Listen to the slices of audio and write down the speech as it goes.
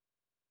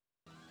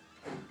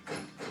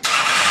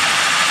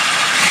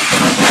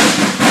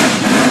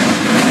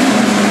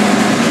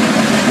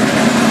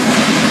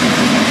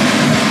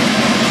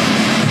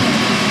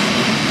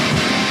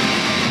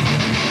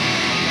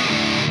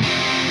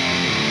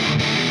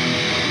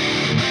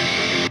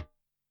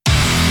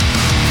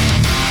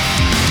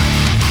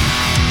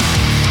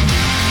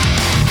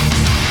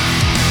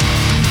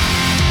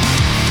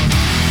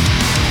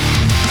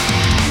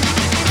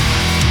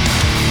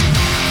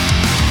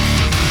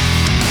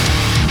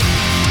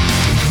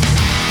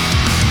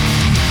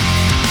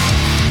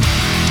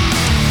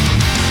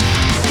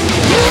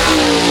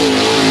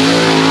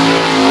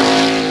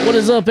What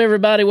is up,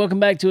 everybody?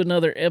 Welcome back to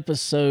another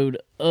episode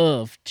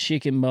of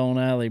Chicken Bone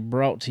Alley,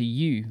 brought to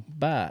you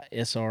by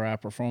SRI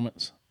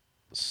Performance,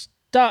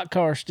 Stock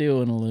Car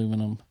Steel and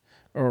Aluminum,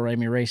 Earl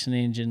Ramey Racing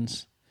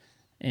Engines,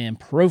 and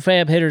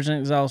Profab Headers and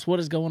Exhaust. What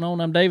is going on?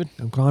 I'm David.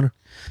 I'm Connor.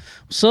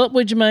 What's up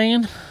with you,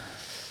 man?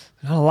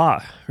 Not a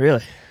lot,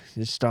 really.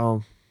 Just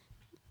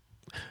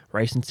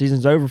racing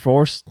season's over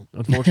for us,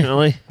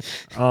 unfortunately.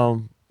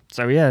 So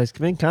yeah, it's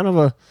been kind of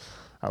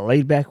a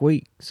laid back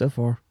week so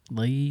far.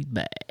 Laid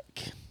back.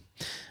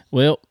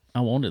 Well,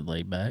 I wanted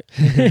laid back.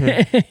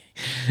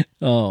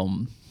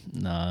 No,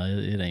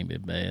 it ain't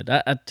been bad.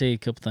 I'll tell you a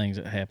couple things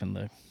that happened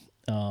though.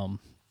 I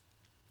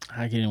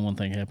can't even one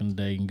thing happened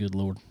today, and good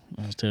Lord,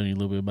 I was telling you a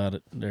little bit about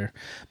it there.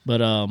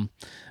 But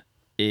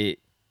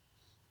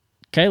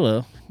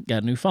Kayla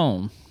got a new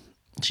phone.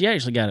 She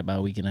actually got it about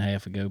a week and a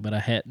half ago, but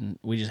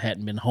we just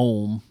hadn't been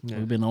home. Yeah.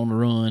 We've been on the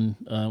run.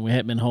 We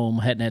hadn't been home,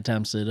 hadn't had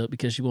time to set up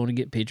because she wanted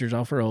to get pictures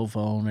off her old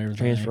phone and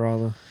everything. Transfer all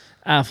the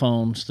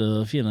iPhone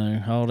stuff,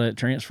 all that,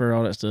 transfer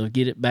all that stuff,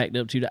 get it backed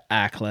up to the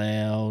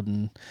iCloud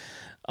and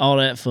all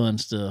that fun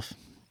stuff.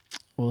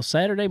 Well,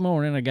 Saturday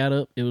morning I got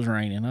up, it was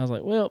raining. I was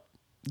like, well,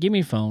 give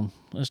me a phone.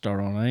 Let's start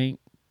on. I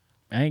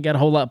ain't got a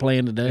whole lot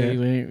planned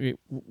today. Yeah.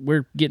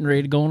 We're getting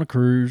ready to go on a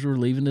cruise. We're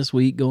leaving this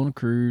week, going on a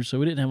cruise, so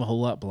we didn't have a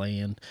whole lot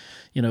planned,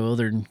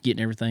 other than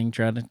getting everything,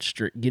 trying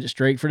to get it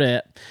straight for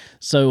that.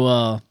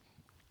 So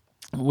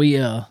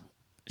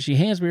she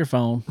hands me her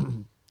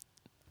phone,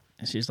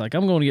 and she's like,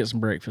 I'm going to get some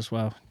breakfast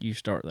while you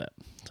start that.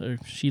 So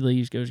she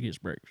leaves, goes to get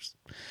some breakfast.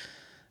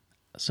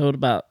 So at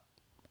about,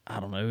 I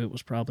don't know, it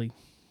was probably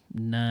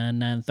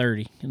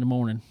 9:30 in the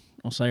morning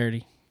on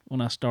Saturday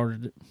when I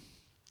started it.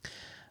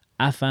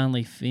 I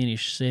finally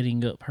finished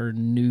setting up her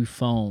new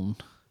phone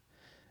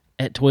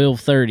at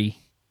 12:30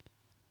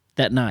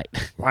 that night.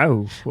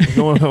 Wow.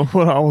 What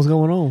all was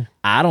going on?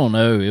 I don't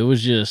know. It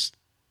was just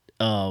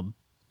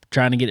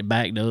trying to get it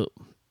backed up.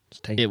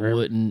 It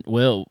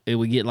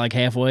would get like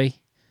halfway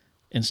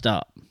and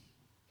stop.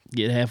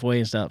 Get halfway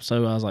and stop.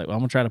 So I was like, well, I'm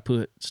going to try to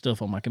put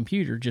stuff on my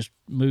computer, just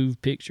move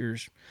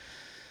pictures,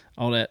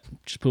 all that,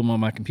 just put them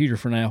on my computer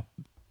for now.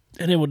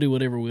 And then we'll do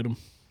whatever with them.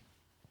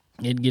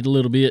 It'd get a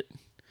little bit,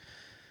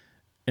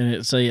 and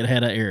it'd say it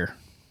had an error.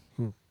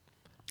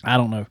 I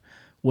don't know.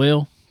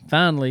 Well,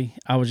 finally,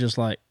 I was just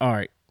like, all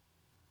right.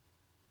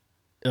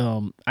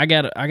 I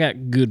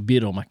got good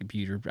bit on my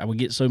computer. I would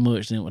get so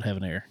much, then it would have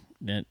an error.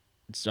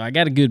 So I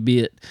got a good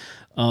bit.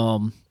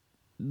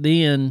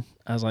 Then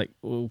I was like,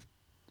 well,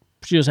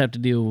 she just have to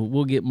deal with,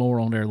 we'll get more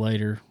on there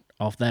later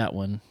off that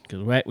one,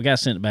 because we got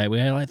to send it back. We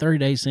had like 30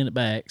 days to send it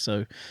back,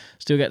 so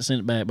still got to send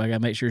it back, but I got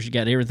to make sure she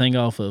got everything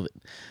off of it.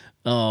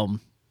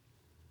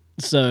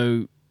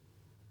 So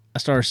I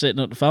started setting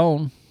up the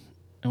phone,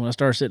 and when I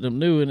started setting up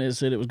new one, it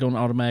said it was going to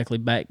automatically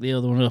back the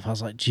other one up. I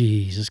was like,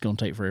 geez, it's going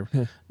to take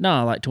forever.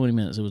 No, like 20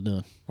 minutes it was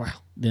done. Wow.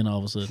 Then all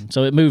of a sudden.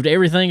 So it moved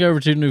everything over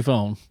to the new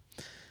phone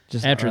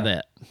just after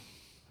that.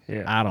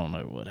 Yeah. I don't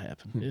know what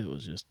happened.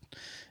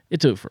 It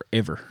took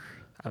forever.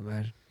 I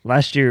imagine.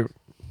 Last year,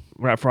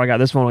 right before I got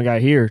this phone I got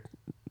here,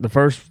 I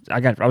was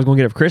going to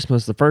get it for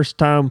Christmas. The first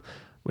time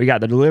we got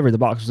the delivery, the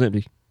box was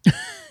empty.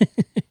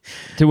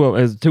 Two of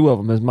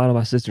them. It was mine and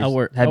my sister's.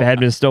 Had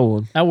been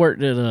stolen. I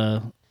worked at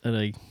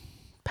a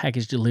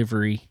package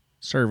delivery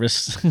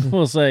service,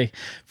 we'll say,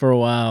 for a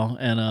while,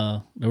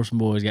 and there were some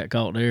boys got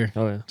caught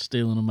there,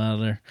 stealing them out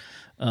of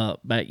there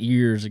back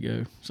years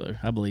ago. So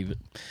I believe it.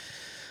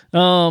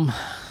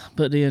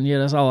 But then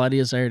that's all I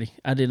did Saturday.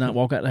 I did not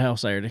walk out the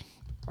house Saturday.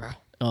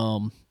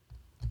 Wow.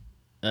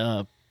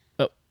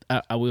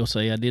 I will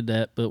say I did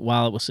that, but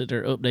while I was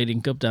sitting there updating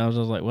a couple times,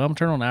 I was like, well, I'm going to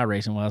turn on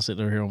iRacing while I sit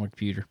over here on my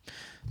computer.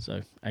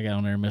 So I got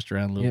on there and messed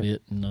around a little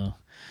bit and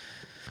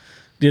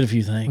did a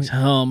few things.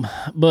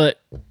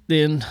 But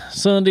then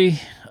Sunday,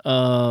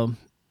 had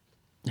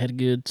a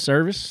good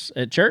service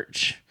at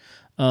church.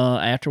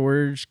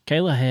 Afterwards,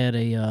 Kayla had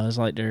it's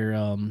like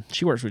their,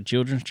 she works with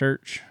Children's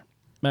Church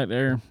back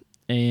there,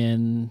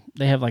 and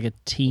they have like a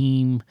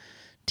team,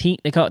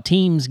 they call it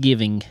Teams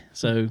Giving.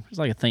 So it's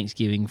like a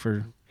Thanksgiving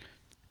for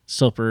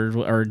supper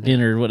or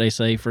dinner, what they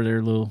say, for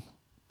their little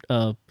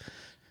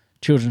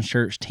children's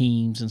church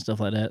teams and stuff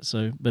like that.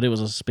 So, but it was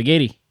a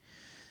spaghetti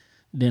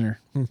dinner.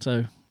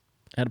 So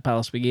had a pile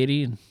of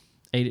spaghetti and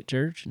ate at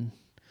church, and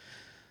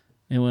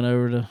then went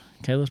over to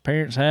Kayla's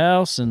parents'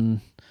 house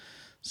and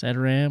sat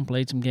around,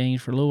 played some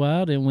games for a little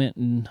while, then went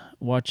and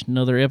watched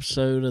another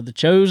episode of The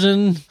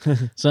Chosen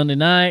Sunday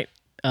night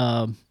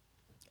at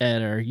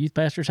our youth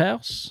pastor's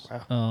house.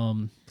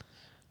 Wow.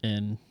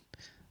 And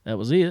that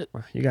was it.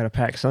 You got a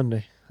packed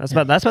Sunday. That's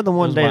about the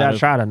one day that I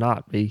try to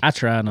not be. I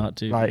try not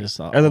to. Like,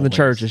 other than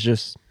church, it's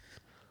just.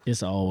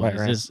 It's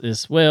always.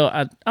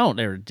 I don't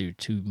ever do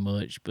too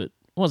much, but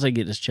once I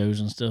get this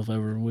Chosen stuff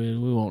over with,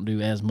 we won't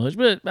do as much.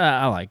 But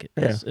I like it.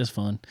 Yeah. It's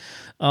fun.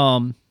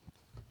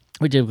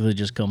 We typically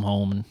just come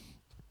home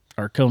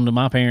or come to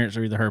my parents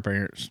or either her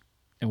parents,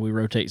 and we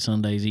rotate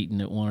Sundays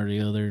eating at one or the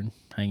other and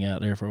hang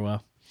out there for a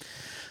while.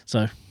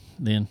 So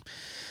then.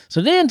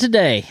 So then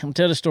today, I'm going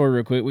to tell the story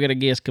real quick. We got a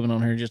guest coming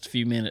on here in just a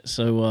few minutes.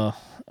 So I'm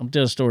going to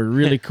tell the story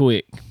really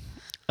quick.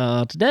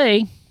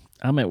 Today,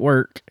 I'm at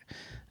work.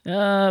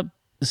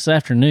 This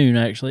afternoon,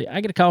 actually.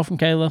 I get a call from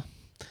Kayla.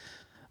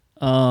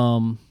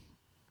 All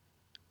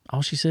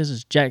she says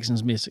is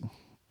Jackson's missing.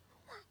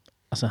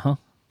 I said, huh?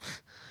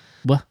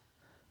 What?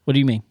 What do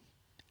you mean?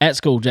 At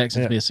school,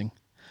 Jackson's missing.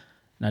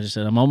 And I just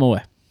said, I'm on my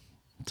way.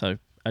 So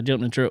I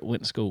jumped in the truck,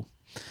 went to school.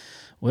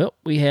 Well,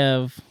 we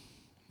have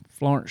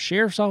Florence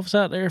Sheriff's Office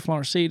out there,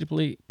 Florence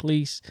City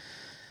Police.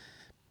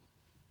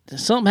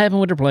 Something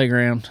happened with their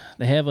playground.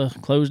 They have a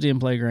closed-in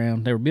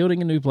playground. They were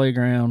building a new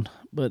playground,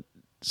 but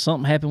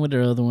something happened with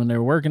their other one. They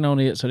were working on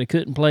it, so they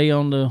couldn't play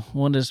on the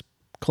one that's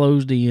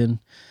closed in.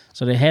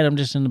 So they had them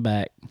just in the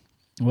back.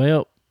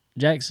 Well,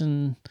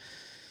 Jackson,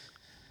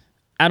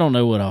 I don't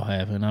know what all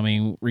happened. I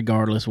mean,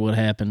 regardless of what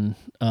happened,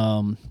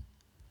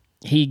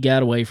 he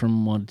got away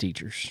from one of the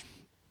teachers.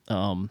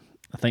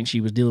 I think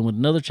she was dealing with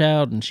another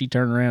child, and she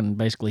turned around and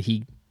basically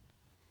he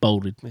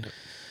bolted.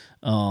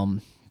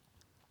 And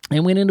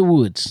went into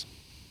woods,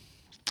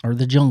 or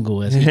the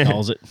jungle, as he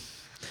calls it.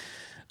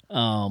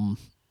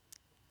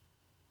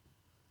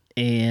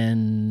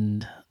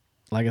 And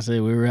like I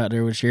said, we were out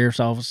there with the sheriff's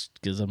office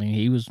because I mean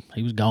he was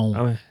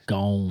gone,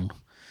 gone,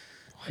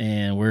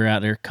 and we were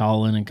out there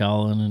calling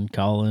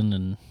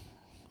and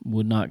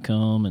would not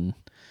come, and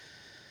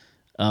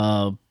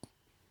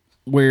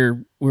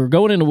we're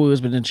going in the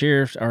woods, but then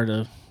sheriffs or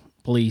the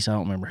police, I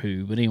don't remember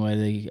who, but anyway,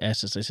 they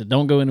asked us. They said,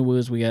 "Don't go in the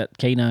woods. We got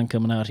K9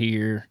 coming out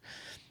here.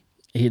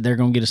 They're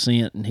gonna get a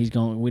scent, and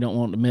we don't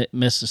want to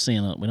mess the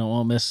scent up. We don't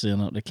want to mess the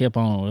scent up." They kept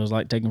on. It was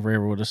like taking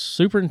forever. Well, the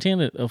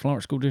superintendent of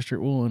Florence School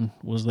District 1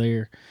 was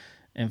there,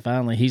 and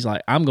finally he's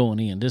like, "I'm going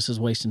in. This is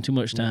wasting too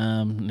much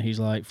time." And he's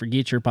like,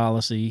 "Forget your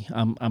policy.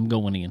 I'm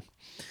going in."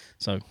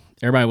 So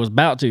everybody was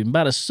about to.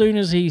 About as soon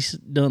as he's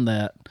done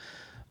that,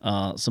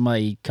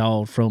 somebody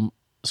called from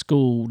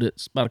school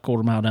that's about a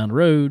quarter mile down the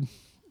road.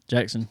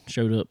 Jackson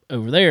showed up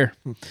over there,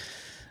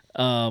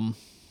 on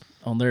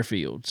their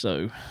field.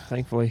 So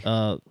thankfully.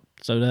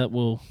 So that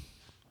will,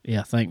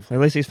 thankfully.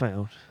 At least he's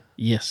found.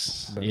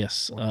 Yes,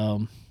 yes.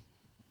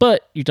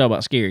 But you talk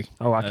about scary.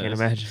 Oh, I can't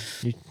imagine.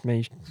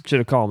 You should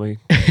have called me.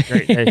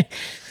 Great day.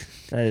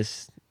 That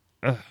is,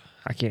 I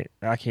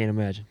can't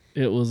imagine.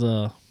 It was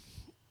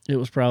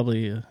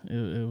probably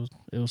it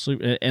was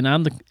super. And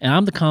I'm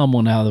the calm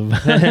one out of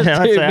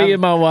me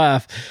and my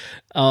wife.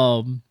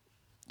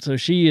 So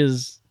she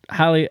is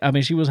highly. I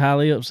mean, she was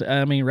highly upset.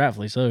 I mean,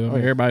 rightfully so. I mean,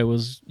 everybody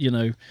was,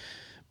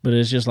 but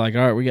it's just like,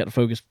 all right, we got to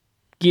focus.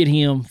 Get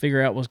him,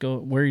 figure out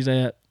where he's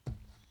at.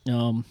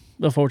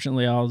 But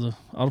fortunately, all the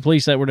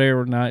police that were there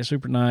were nice,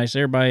 super nice.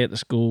 Everybody at the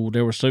school,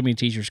 there were so many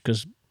teachers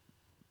because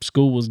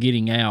school was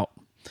getting out,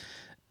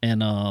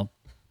 and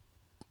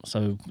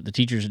so the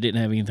teachers that didn't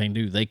have anything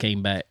to do, they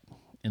came back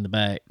in the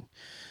back,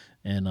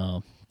 and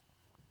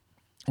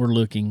were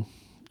looking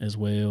as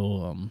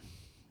well.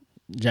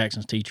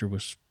 Jackson's teacher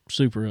was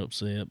super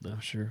upset, but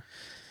I'm sure,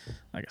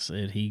 like I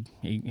said, he's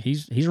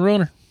a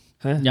runner.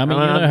 Huh? I mean, you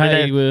know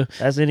how he will.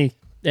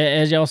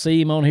 As y'all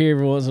see him on here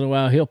every once in a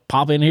while, he'll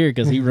pop in here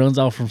because he runs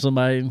off from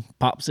somebody and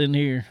pops in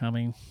here. I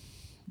mean,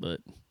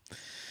 but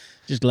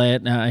just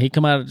glad. Now, he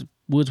come out of the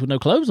woods with no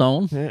clothes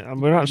on. Yeah,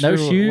 we're not no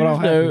sure shoes.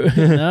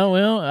 No,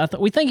 well,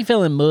 we think he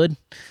fell in mud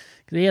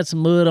because he had some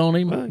mud on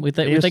him. Well, we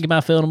think he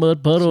might fell in a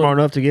mud puddle. Smart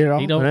enough to get it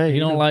off. He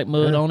don't like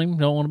mud on him.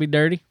 Don't want to be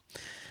dirty.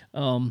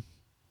 Had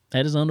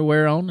his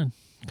underwear on and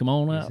come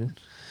on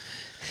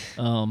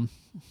out.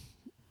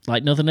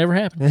 Like nothing ever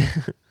happened.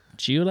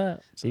 Chilled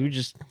out. So he was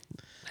just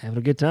having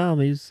a good time.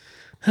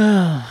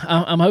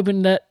 I'm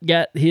hoping that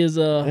got his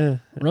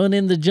run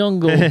in the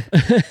jungle.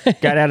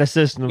 Got out of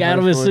system. Got out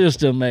of his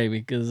system, maybe,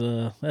 because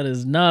that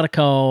is not a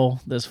call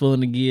that's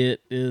fun to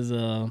get. It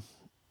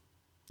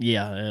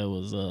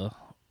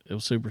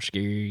was super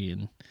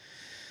scary,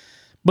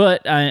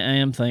 but I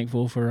am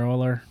thankful for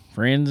all our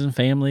friends and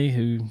family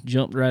who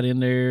jumped right in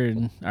there,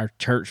 and our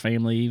church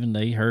family even,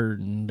 they heard,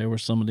 and there were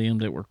some of them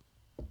that were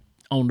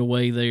on the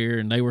way there,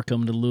 and they were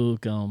coming to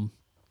look.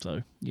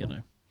 So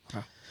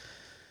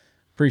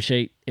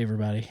appreciate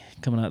everybody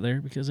coming out there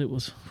because it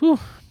was,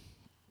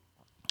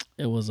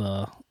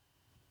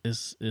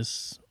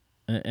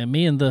 and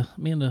me and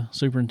the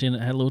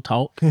superintendent had a little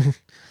talk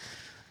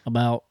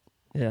about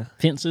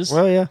fences.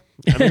 Well, yeah,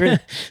 I mean, really,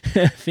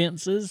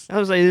 fences. I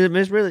was like,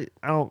 it's really,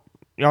 you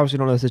obviously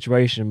don't know the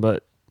situation,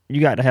 but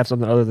you got to have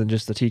something other than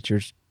just the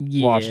teachers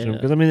watching them,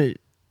 because I mean,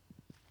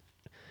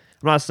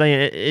 I'm not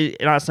saying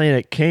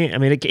it can't. I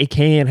mean, it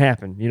can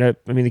happen. I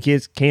mean, the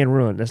kids can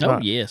run. That's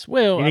not. Yes.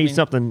 Well, you need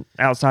something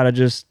outside of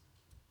just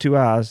two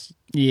eyes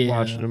yeah,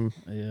 watching them.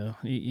 Yeah,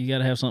 you got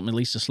to have something at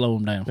least to slow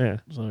them down. Yeah.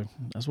 So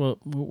that's what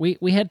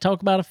we had to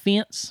talk about a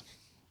fence,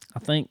 I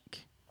think,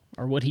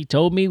 or what he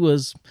told me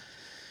was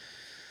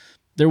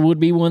there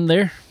would be one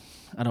there.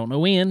 I don't know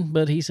when,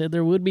 but he said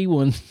there would be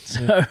one.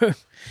 So,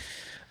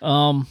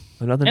 and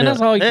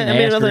that's all you can ask. I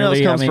mean, nothing else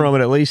comes from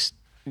it. At least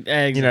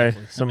exactly.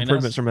 Some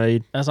improvements are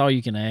made. That's all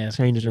you can ask.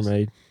 Changes are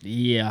made.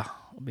 Yeah,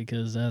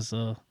 because that's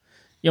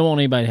you don't want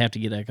anybody to have to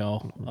get that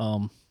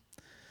call.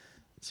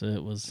 So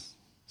it was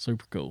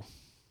super cool.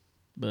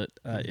 But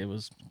it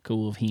was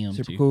cool of him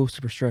Super too. cool,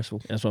 super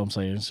stressful. That's what I'm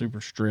saying.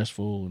 Super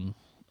stressful and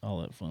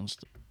all that fun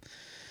stuff.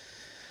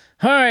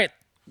 All right,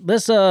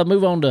 let's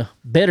move on to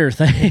better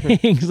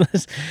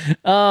things.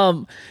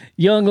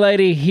 Young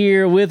lady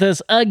here with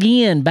us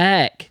again,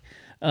 back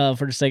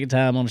for the second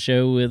time on the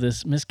show with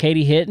us, Miss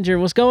Katie Hettinger.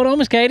 What's going on,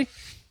 Miss Katie?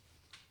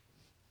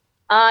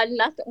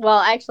 Nothing. Well,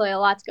 actually, a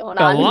lot's going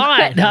on. A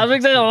lot. I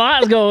was saying a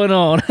lot's going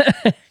on.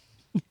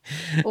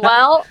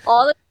 Well,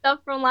 all the stuff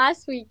from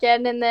last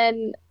weekend, and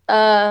then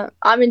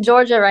I'm in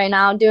Georgia right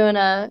now doing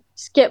a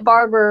Skip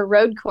Barber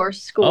road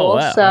course school. Oh,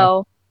 wow.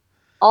 So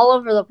all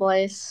over the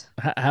place.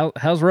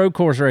 How's road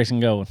course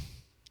racing going?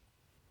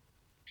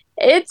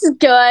 It's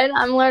good.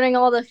 I'm learning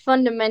all the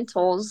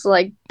fundamentals,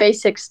 like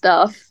basic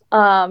stuff.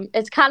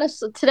 It's kind of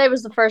today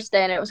was the first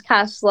day, and it was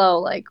kind of slow,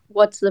 like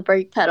what's the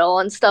brake pedal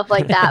and stuff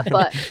like that.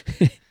 But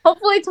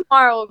hopefully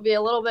tomorrow will be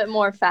a little bit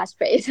more fast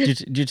paced.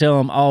 Did you tell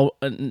them all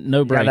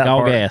no brake,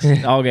 all gas,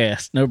 all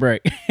gas, no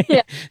brake?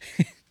 Yeah.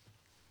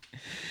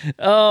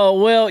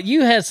 Oh, well,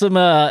 you had some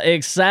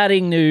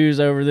exciting news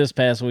over this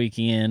past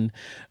weekend.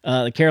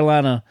 The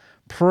Carolina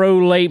Pro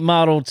Late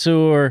Model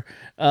Tour.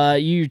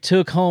 You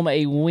took home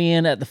a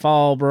win at the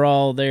Fall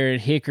Brawl there at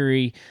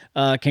Hickory.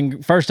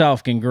 First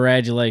off,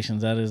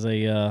 congratulations. That is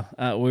we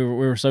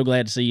were so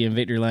glad to see you in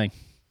victory lane.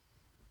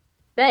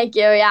 Thank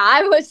you. Yeah,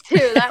 I was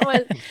too. I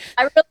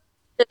really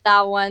did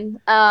that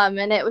one.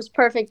 And it was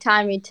perfect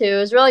timing too. It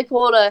was really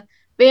cool to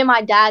be in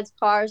my dad's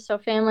car, so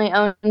family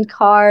owned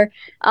car,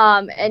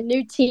 and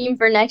new team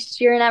for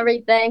next year and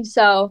everything.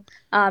 So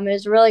it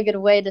was a really good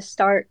way to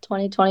start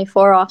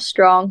 2024 off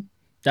strong.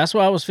 That's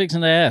what I was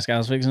fixing to ask.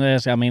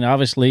 I mean,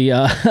 obviously,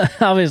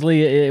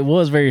 it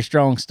was a very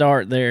strong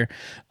start there.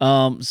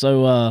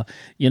 So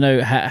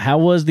how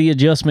was the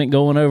adjustment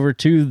going over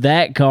to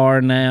that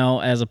car now,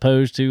 as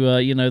opposed to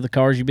the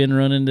cars you've been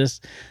running this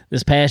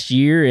past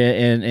year,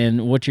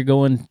 and what you're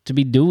going to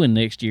be doing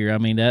next year? I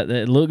mean, that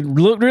looked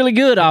really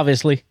good,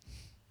 obviously.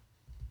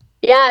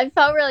 Yeah, it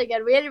felt really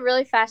good. We had a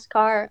really fast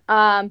car.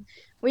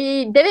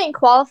 We didn't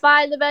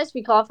qualify the best.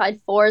 We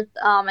qualified fourth.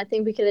 I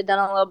think we could have done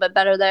a little bit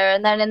better there.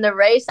 And then in the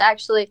race,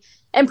 actually,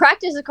 in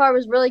practice, the car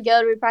was really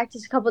good. We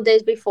practiced a couple of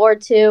days before,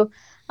 too.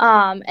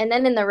 And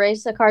then in the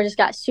race, the car just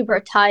got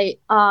super tight.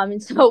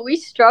 And so we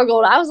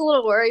struggled. I was a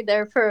little worried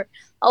there for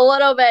a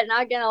little bit,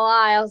 not going to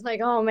lie. I was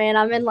like, oh, man,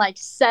 I'm in like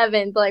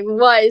seventh. Like,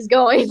 what is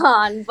going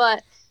on?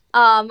 But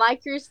my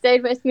crew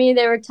stayed with me.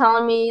 They were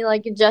telling me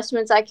like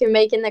adjustments I could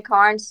make in the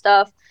car and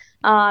stuff.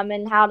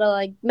 And how to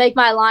like make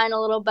my line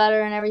a little better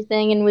and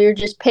everything. And we were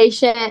just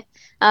patient.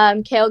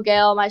 Cale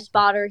Gale, my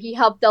spotter, he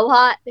helped a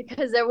lot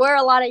because there were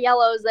a lot of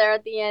yellows there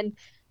at the end,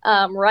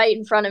 right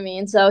in front of me.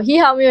 And so he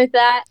helped me with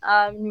that.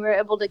 We were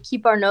able to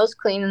keep our nose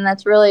clean, and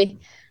that's really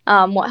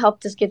what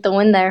helped us get the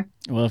win there.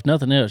 Well, if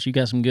nothing else, you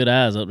got some good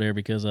eyes up there,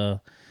 because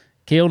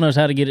Cale knows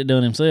how to get it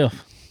done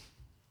himself.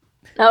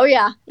 Oh,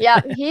 yeah.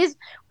 Yeah.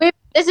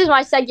 This is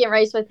my second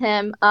race with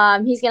him.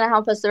 He's going to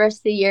help us the rest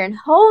of the year, and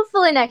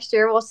hopefully next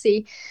year we'll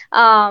see.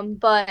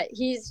 But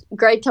he's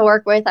great to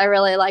work with. I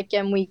really like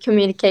him. We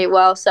communicate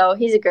well, so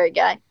he's a great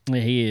guy. Yeah,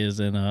 he is,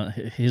 and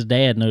his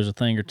dad knows a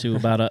thing or two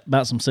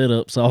about some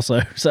sit-ups also.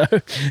 So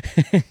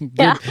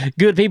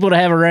good people to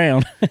have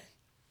around.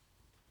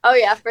 Oh,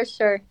 yeah, for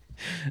sure.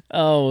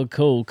 Oh,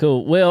 cool.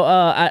 Well,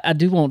 I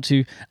don't want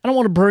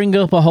to bring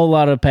up a whole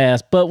lot of the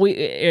past, but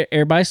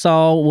everybody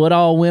saw what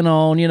all went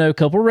on, a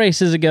couple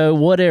races ago,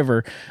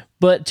 whatever.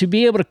 But to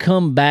be able to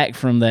come back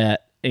from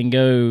that and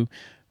go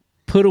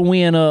put a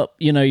win up,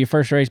 your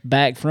first race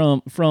back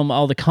from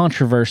all the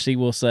controversy,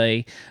 we'll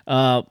say,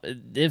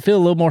 it feel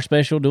a little more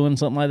special doing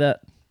something like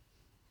that.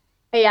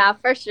 Yeah,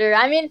 for sure.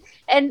 I mean,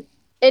 and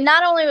it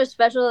not only was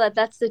special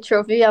that's the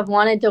trophy I've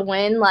wanted to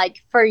win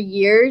like for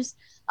years.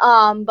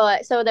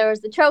 But so there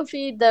was the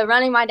trophy, the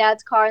running my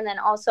dad's car, and then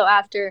also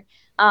after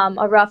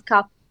a rough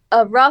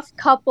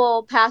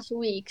couple past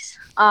weeks.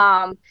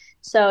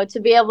 So to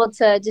be able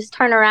to just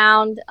turn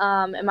around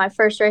in my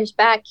first race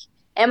back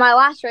and my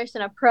last race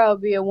in a pro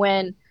be a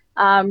win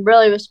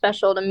really was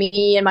special to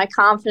me and my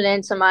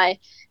confidence and my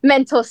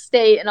mental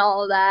state and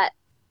all of that.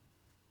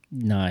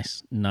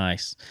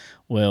 Nice.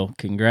 Well,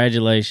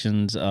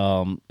 congratulations.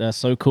 That's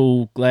so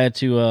cool.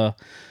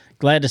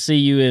 Glad to see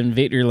you in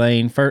victory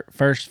lane.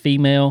 First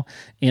female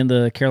in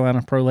the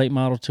Carolina Pro Late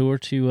Model Tour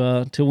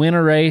to win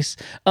a race.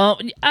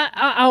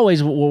 I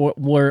always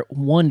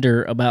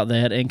wonder about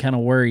that and kind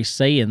of worry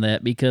saying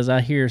that, because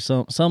I hear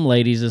some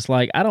ladies, it's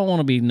like, I don't want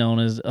to be known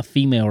as a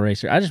female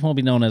racer. I just want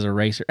to be known as a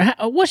racer.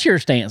 What's your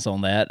stance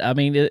on that? I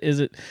mean,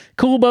 is it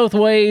cool both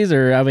ways,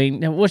 or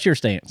what's your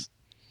stance?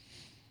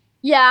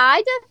 Yeah,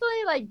 I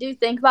definitely do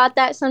think about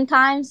that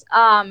sometimes.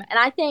 And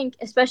I think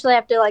especially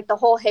after the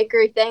whole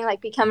Hickory thing,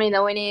 becoming the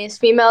winningest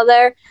female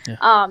there,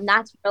 yeah.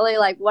 That's really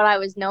what I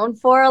was known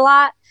for a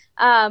lot.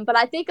 But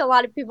I think a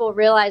lot of people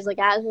realize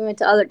as we went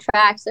to other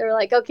tracks, they were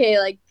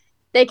okay,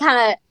 they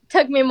kind of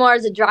took me more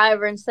as a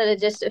driver instead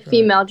of just a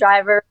female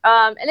driver.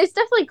 And it's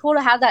definitely cool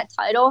to have that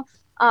title.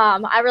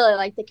 I really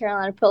like the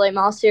Carolina Pro Late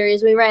Model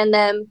Series. We ran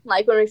them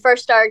like when we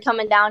first started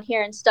coming down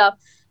here and stuff.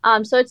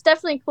 So it's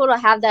definitely cool to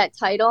have that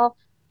title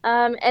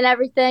and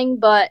everything.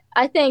 But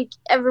I think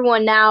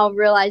everyone now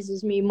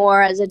realizes me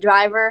more as a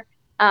driver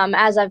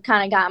as I've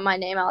kind of gotten my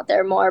name out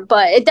there more.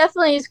 But it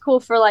definitely is cool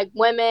for like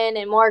women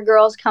and more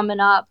girls coming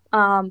up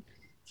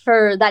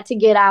for that to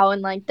get out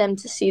and like them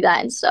to see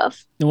that and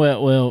stuff.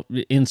 Well,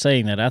 in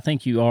saying that, I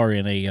think you are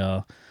in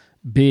a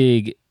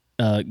big,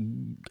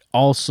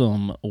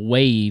 awesome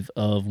wave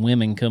of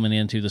women coming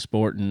into the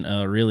sport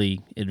and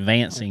really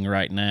advancing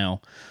right now.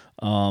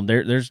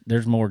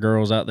 There's more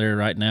girls out there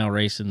right now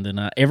racing than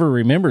I ever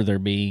remember there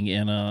being,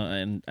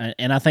 and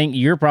I think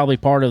you're probably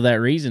part of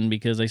that reason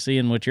because they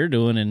seeing what you're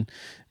doing and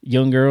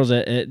young girls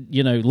that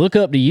look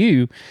up to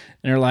you and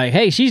they're like,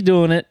 hey, she's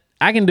doing it,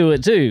 I can do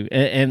it too,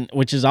 and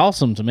which is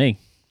awesome to me.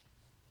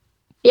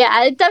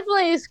 Yeah, it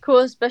definitely is cool,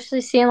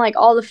 especially seeing like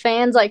all the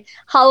fans. Like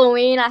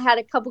Halloween, I had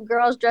a couple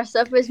girls dress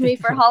up as me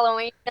for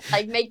Halloween and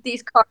like make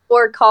these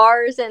cardboard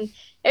cars, and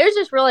it was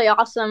just really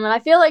awesome. And I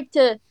feel like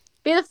to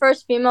be the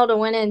first female to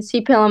win in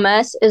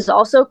CPLMS is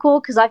also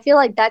cool because I feel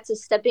like that's a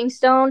stepping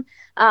stone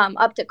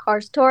up to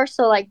Cars Tour.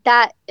 So like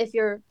that, if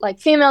you're like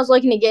females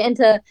looking to get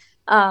into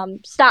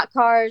stock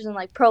cars and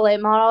like pro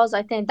late models,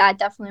 I think that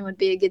definitely would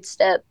be a good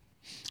step.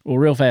 Well,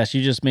 real fast,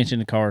 you just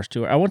mentioned the Cars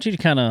Tour. I want you to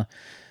kind of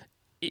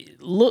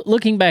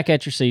looking back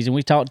at your season.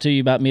 We talked to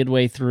you about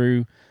midway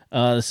through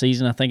the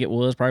season. I think it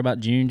was probably about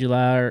June,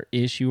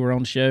 July-ish you were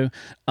on the show.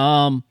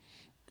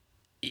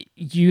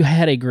 You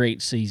had a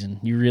great season.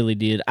 You really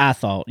did. I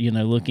thought,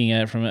 looking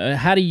at it from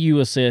how do you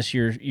assess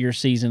your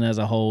season as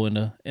a whole in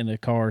the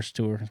Cars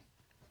Tour?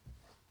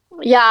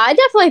 Yeah, I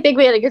definitely think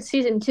we had a good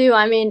season too.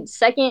 I mean,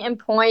 second in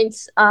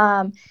points,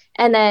 and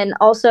then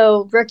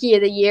also Rookie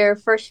of the Year,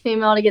 first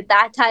female to get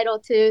that title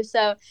too.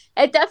 So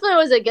it definitely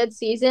was a good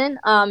season.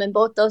 And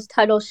both those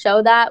titles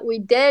show that. We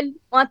did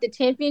want the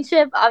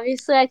championship.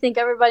 Obviously, I think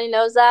everybody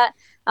knows that.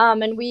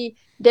 And we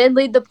did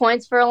lead the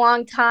points for a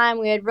long time.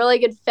 We had really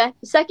good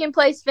second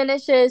place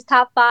finishes,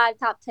 top 5,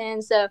 top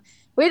 10. So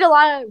we had a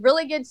lot of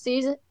really good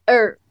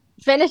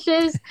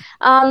finishes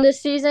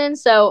this season.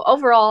 So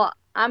overall,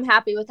 I'm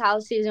happy with how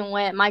the season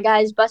went. My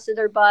guys busted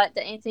their butt,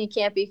 the Anthony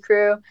Campy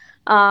crew.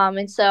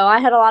 And so I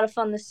had a lot of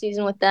fun this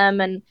season with them,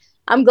 and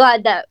I'm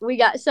glad that we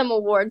got some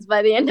awards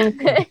by the end of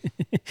it.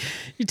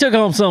 You took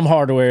home some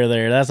hardware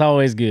there. That's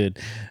always good.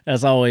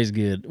 That's always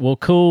good. Well,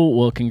 cool.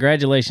 Well,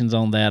 congratulations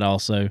on that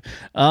also.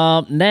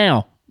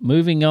 Now,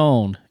 moving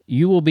on,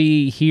 you will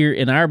be here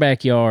in our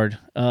backyard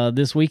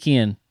this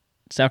weekend.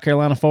 South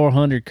Carolina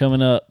 400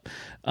 coming up.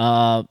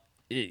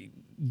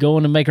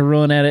 Going to make a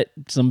run at it.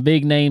 Some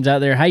big names out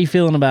there. How you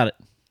feeling about it?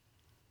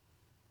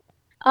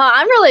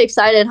 I'm really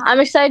excited.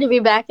 I'm excited to be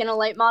back in a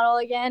late model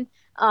again.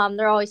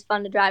 They're always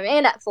fun to drive.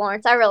 And at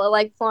Florence, I really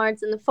like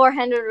Florence. And the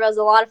 400 was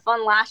a lot of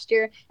fun last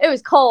year. It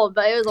was cold,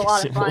 but it was a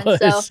lot of fun.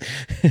 So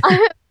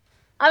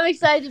I'm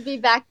excited to be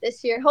back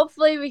this year.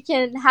 Hopefully we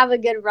can have a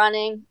good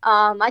running.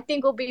 I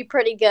think we'll be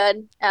pretty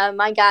good.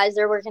 My guys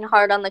are working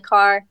hard on the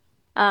car.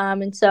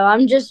 And so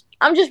I'm just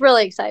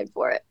really excited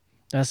for it.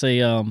 I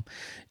say,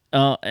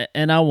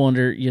 and I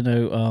wonder,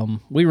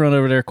 we run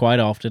over there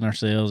quite often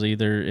ourselves,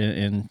 either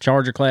in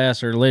Charger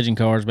class or Legend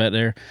cars back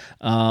there.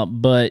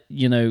 But,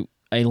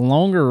 a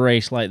longer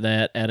race like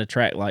that at a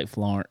track like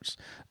Florence,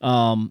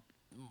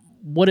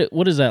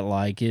 what is that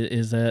like?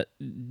 Is that,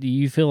 do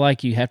you feel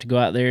like you have to go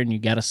out there and you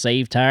got to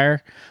save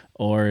tire,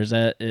 or is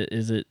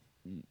it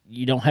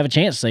you don't have a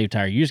chance to save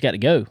tire? You just got to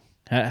go.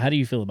 How do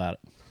you feel about it?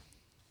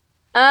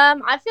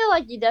 I feel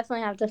like you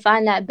definitely have to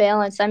find that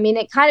balance. I mean,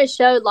 it kind of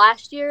showed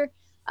last year.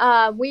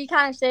 We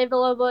kind of saved a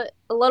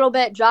little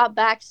bit, dropped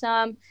back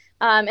some.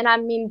 And I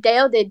mean,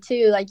 Dale did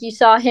too. Like you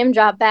saw him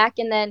drop back,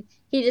 and then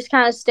he just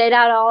kind of stayed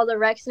out of all the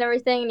wrecks and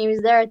everything, and he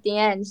was there at the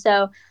end.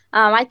 So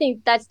I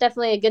think that's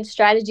definitely a good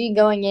strategy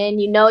going in.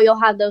 You'll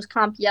have those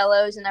comp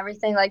yellows and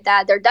everything like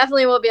that. There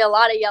definitely will be a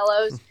lot of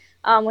yellows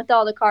with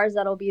all the cars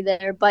that'll be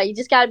there. But you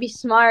just got to be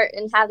smart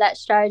and have that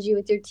strategy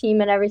with your team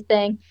and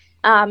everything.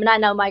 And I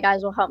know my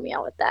guys will help me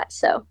out with that.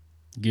 So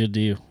good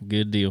deal.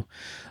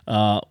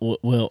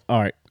 Well,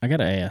 all right. I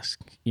gotta ask.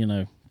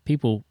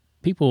 People.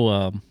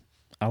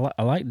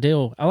 I like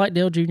Dale. I like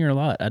Dale Jr. a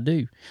lot. I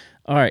do.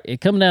 All right. It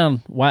come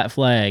down white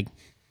flag.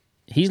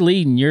 He's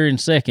leading. You're in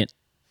second.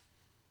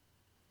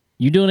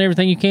 You doing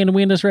everything you can to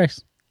win this race?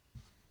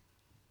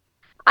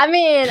 I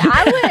mean,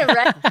 I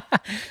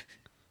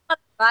wouldn't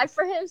ride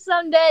for him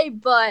someday,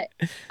 but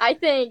I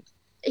think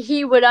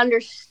he would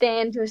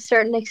understand to a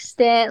certain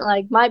extent.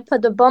 Like, might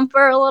put the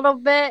bumper a little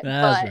bit.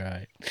 That's but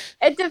right.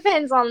 It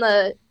depends on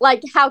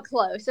how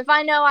close. If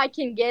I know I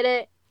can get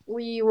it,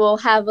 we will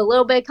have a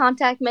little bit of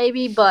contact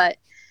maybe, but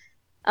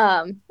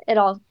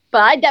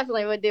but I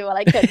definitely would do what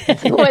I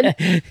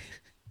could.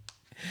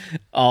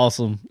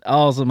 Awesome.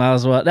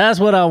 That's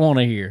what I want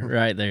to hear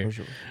right there.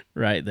 Sure.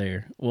 Right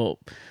there. Well,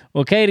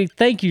 Katie,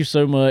 thank you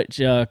so much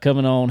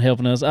coming on,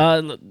 helping us.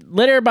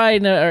 Let everybody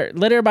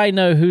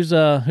know who's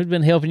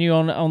been helping you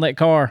on that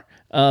car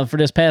for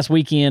this past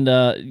weekend.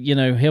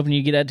 Helping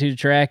you get out to the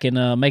track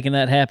and making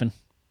that happen.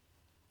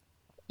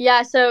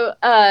 Yeah, so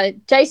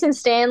Jason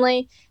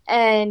Stanley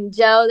and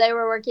Joe, they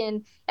were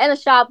working in the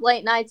shop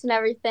late nights and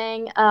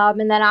everything.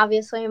 And then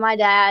obviously my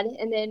dad.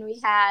 And then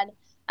we had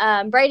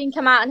Braden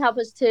come out and help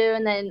us too.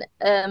 And then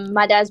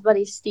my dad's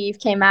buddy Steve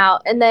came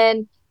out. And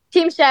then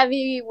Team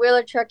Chevy,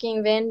 Wheeler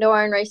Trucking, Van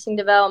Dorn Racing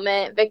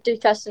Development, Victory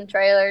Custom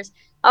Trailers,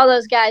 all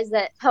those guys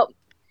that help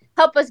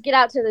us get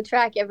out to the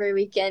track every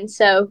weekend.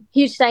 So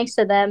huge thanks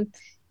to them.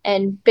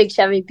 And Big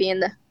Chevy being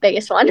the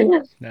biggest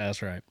one.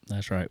 That's right.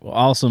 That's right. Well,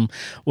 awesome.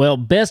 Well,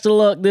 best of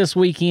luck this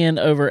weekend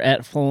over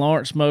at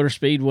Florence Motor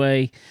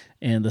Speedway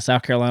and the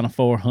South Carolina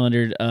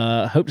 400.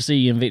 Hope to see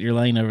you in Victory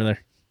Lane over there.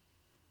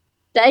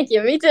 Thank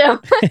you. Me too.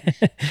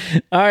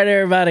 All right,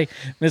 everybody.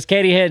 Miss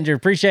Katie Hettinger,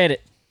 appreciate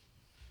it.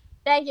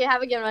 Thank you.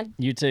 Have a good one.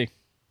 You too.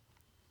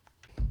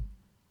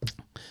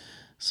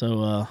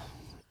 So,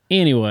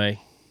 anyway,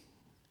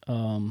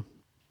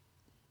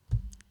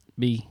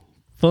 be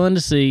fun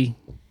to see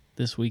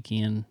this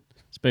weekend,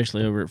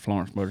 especially over at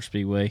Florence Motor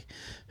Speedway,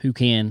 who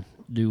can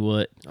do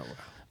what.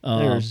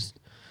 My dad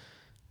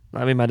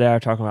and I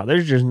are talking about,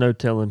 there's just no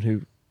telling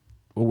who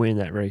will win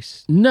that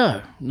race.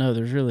 No,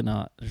 there's really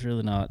not. There's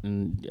really not.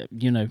 And,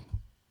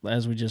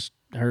 as we just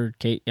heard,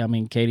 Katie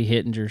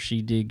Hettinger,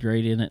 she did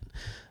great in it.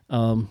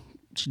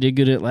 She did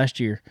good at it last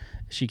year.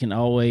 She can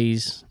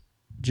always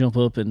jump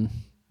up and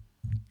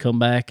come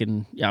back,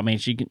 and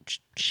she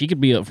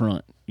could be up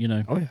front.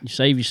 You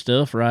save your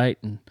stuff right,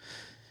 and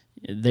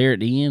there at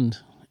the end,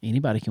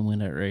 anybody can win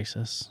that race.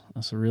 That's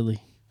a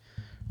really,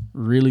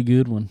 really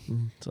good one.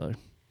 Mm-hmm. So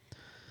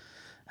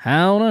I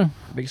don't know.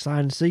 Be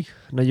exciting to see.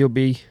 I know you'll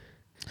be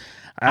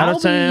out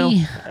of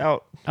town,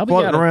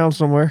 floating around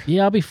somewhere.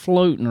 Yeah, I'll be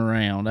floating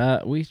around.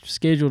 We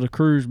scheduled a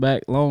cruise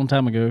back a long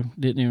time ago.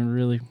 Didn't even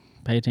really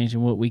pay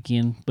attention what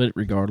weekend, but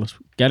regardless,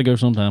 got to go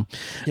sometime.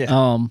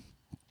 Yeah.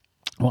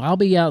 Well, I'll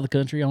be out of the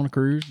country on a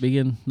cruise, be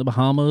in the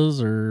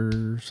Bahamas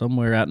or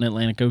somewhere out in the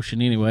Atlantic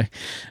Ocean anyway.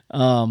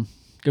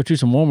 Go to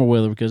some warmer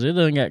weather because it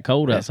doesn't get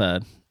cold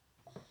outside.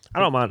 I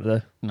don't mind it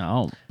though. No, I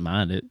don't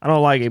mind it. I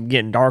don't like it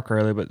getting dark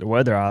early, but the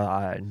weather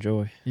I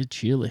enjoy. It's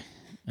chilly.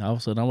 All of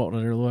a sudden, I walked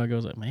out there a little while ago. I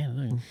was like, man,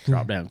 it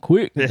dropped down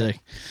quick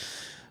today.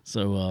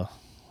 So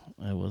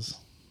it's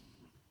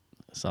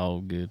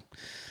all good.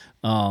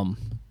 I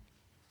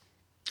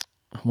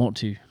want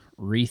to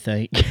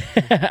rethank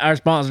our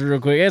sponsors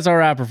real quick.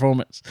 SRI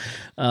Performance.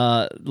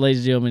 Ladies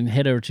and gentlemen,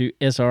 head over to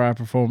SRI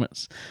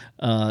Performance.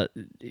 Go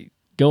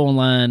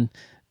online.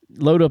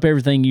 Load up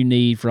everything you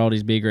need for all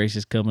these big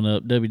races coming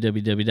up.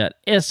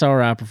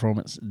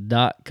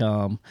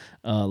 www.sriperformance.com.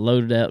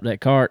 Load it up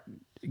that cart.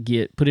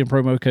 Put in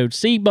promo code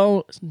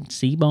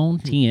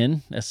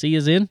CBONE10. That's C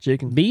as in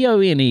chicken.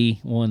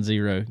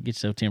 BONE10. Get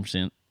yourself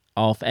 10%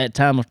 off at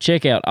time of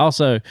checkout.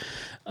 Also,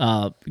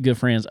 good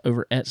friends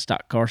over at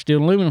Stock Car Steel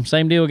and Aluminum.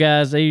 Same deal,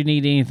 guys. They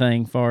need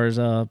anything as far as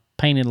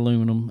painted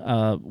aluminum,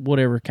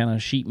 whatever kind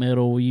of sheet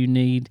metal you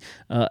need.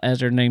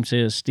 As their name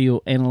says,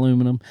 steel and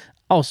aluminum.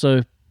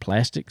 Also,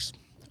 plastics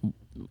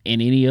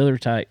and any other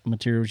type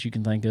materials you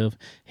can think of.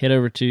 Head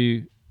over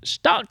to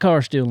Stock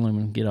Car Steel and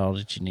Aluminum. Get all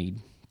that you need.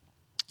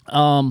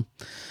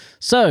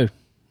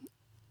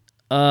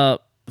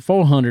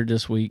 400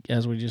 this week,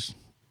 as we just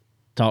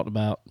talked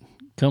about,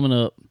 coming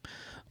up.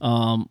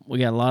 We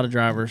got a lot of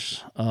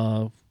drivers.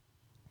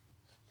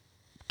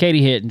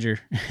 Katie Hettinger,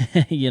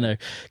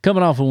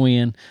 coming off a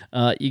win.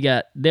 You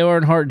got Dale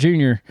Earnhardt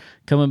Jr.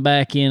 coming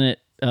back in it,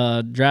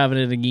 driving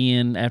it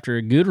again after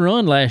a good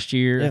run last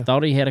year. Yeah.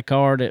 Thought he had a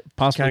car that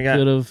possibly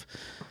could have,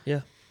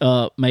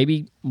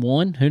 maybe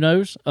won. Who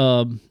knows?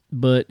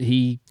 But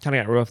he kind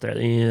of got rough there at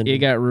the end. It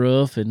got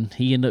rough, and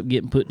he ended up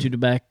getting put to the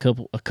back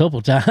a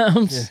couple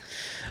times.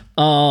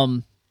 Yeah.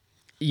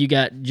 You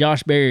got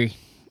Josh Berry,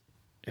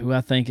 who I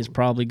think is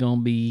probably going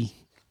to be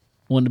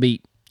one to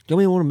beat. Going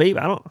to be one to beat.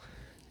 I don't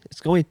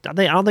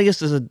think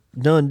this is a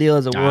done deal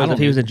as it was if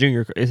he was a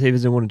junior. If he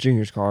was in one of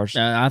Junior's cars.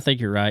 I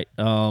think you're right.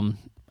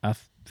 I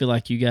feel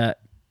like you got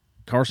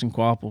Carson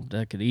Quapple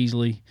that could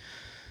easily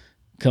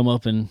come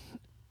up and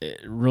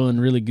run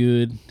really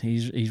good.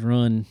 He's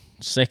run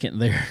second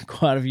there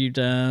quite a few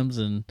times,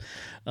 and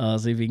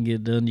see if he can get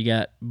it done. You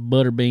got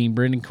Butterbean,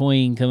 Brendan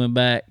Queen coming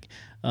back,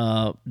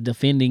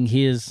 defending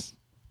his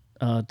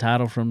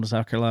title from the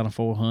South Carolina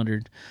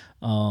 400.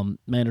 Man,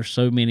 there's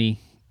so many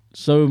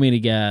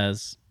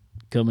guys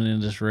coming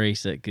in this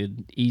race that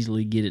could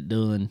easily get it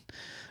done.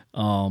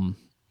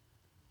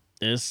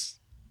 It's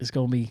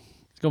gonna be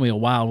a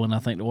wild one, I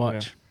think, to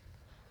watch.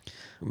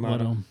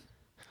 Yeah.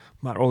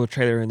 Might roll the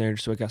trailer in there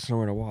just so we got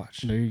somewhere to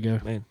watch. There you go,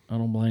 man. I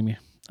don't blame you.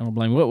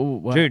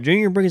 What?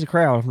 Junior brings a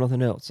crowd, if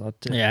nothing else.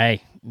 Yeah,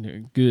 hey,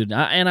 good.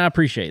 I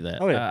appreciate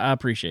that. Oh, yeah. I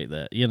appreciate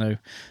that.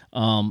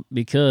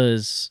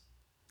 Because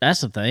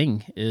that's the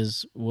thing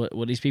is what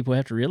these people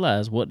have to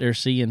realize, what they're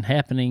seeing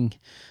happening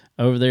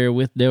over there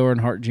with Dale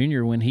Earnhardt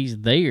Jr. when he's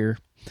there.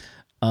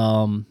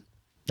 That's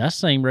the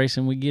same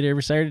racing we get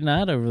every Saturday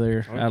night over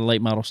there out of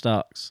late model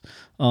stocks.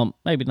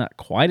 Maybe not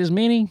quite as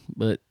many,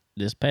 but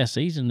this past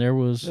season there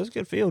was. It was a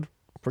good field.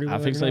 I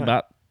think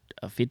about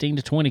 15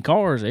 to 20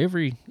 cars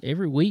every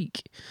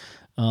week.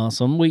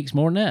 Some weeks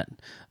more than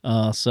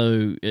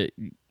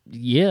that.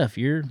 Yeah,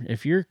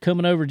 if you're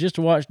coming over just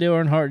to watch Dale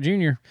Earnhardt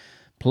Jr.,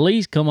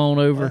 please come on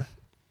over.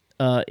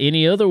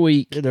 Any other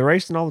week, Yeah, they're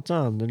racing all the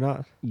time. They're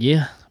not.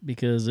 yeah,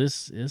 because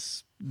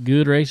it's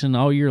good racing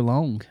all year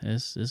long.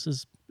 This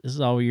is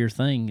all year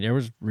thing. There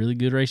was really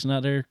good racing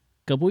out there a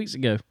couple weeks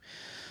ago.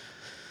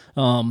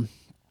 So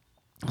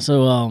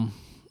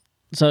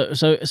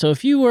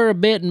if you were a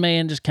betting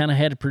man, just kind of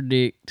had to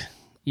predict,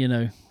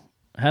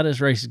 how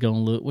this race is going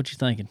to look. What you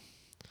thinking?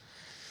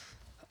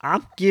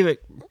 I'll give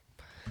it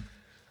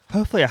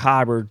hopefully a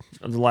hybrid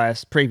of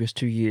the previous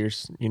 2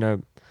 years.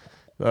 2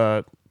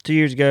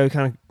 years ago,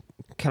 kind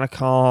of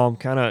calm,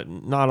 kind of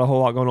not a whole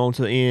lot going on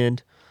to the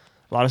end.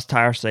 A lot of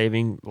tire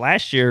saving.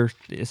 Last year,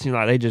 it seemed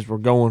like they just were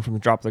going from the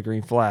drop of the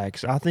green flag.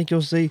 So I think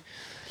you'll see.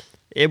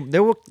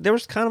 There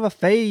was kind of a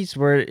phase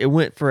where it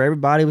went for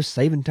everybody was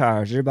saving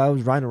tires. Everybody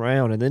was riding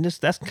around. And then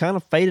that's kind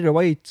of faded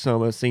away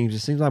some, it seems. It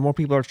seems like more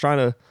people are trying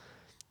to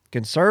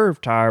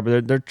conserve tire,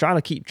 but they're trying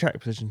to keep track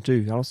position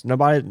too. Not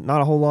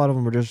a whole lot of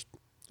them are just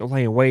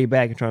laying way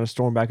back and trying to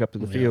storm back up to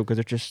the field because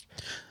there's just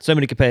so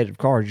many competitive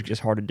cars. It's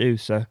just hard to do.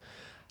 So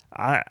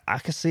I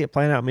can see it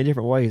playing out in many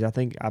different ways. I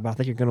think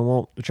you're going to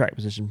want the track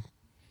position.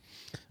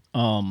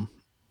 Do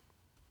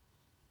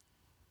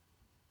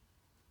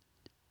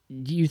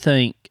you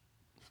think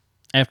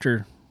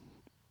after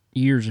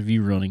years of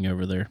you running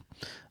over there,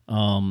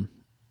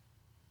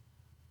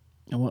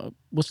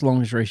 what's the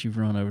longest race you've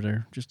run over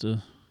there? Just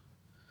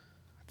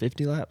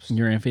 50 laps.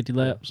 You ran 50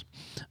 laps?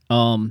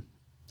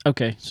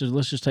 Okay, so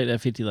let's just take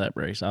that 50 lap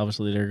race.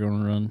 Obviously, they're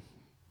going to run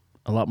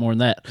a lot more than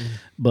that.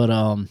 But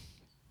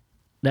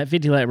that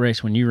 50 lap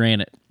race, when you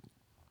ran it,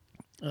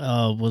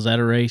 was that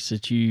a race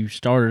that you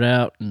started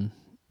out and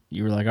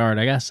you were like, all right,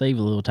 I got to save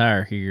a little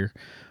tire here?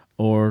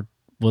 Or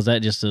was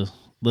that just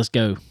let's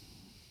go?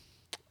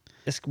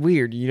 It's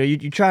weird.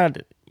 You try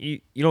to,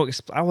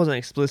 I wasn't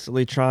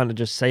explicitly trying to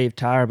just save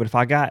tire, but if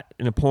I got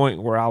in a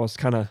point where I was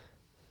kind of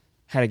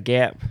had a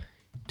gap,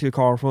 2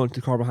 car front,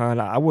 2 car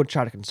behind, I would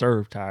try to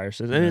conserve tires.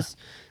 So then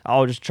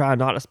I'll just try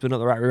not to spin up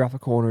the right rear off the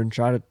corner and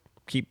try to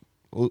keep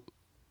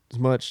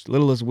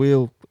little as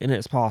wheel in it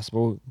as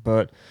possible.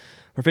 But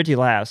for 50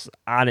 laps,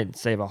 I didn't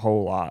save a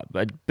whole lot.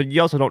 But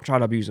you also don't try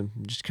to abuse them.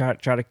 Just don't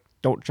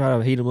try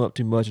to heat them up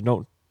too much, and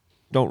don't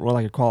run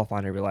like a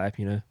qualifying every lap.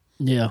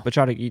 Yeah. But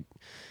try to eat.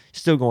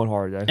 Still going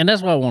hard though. And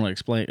that's what I want to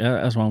explain.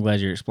 That's why I'm glad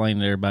you're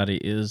explaining to everybody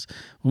is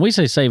when we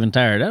say saving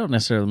tire, that don't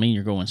necessarily mean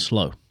you're going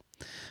slow.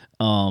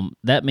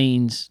 That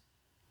means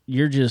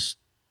you're just,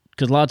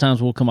 because a lot of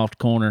times we'll come off the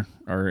corner,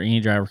 or any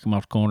driver come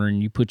off the corner,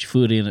 and you put your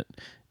foot in it.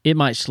 It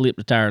might slip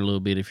the tire a little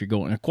bit if you're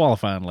going a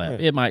qualifying lap.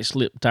 Right. It might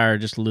slip the tire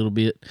just a little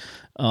bit.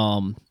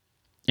 And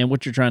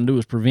what you're trying to do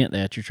is prevent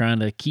that. You're trying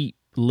to keep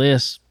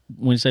less,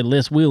 when you say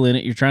less wheel in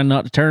it, you're trying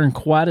not to turn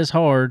quite as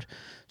hard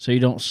so you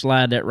don't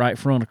slide that right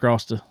front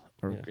across the,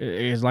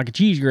 it's like a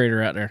cheese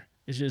grater out there.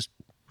 It just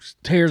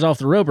tears off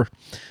the rubber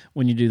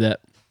when you do that.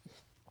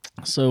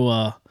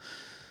 So,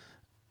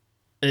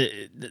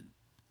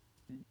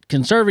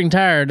 conserving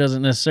tire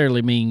doesn't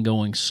necessarily mean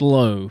going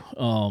slow.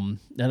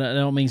 That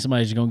don't mean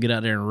somebody's going to get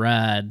out there and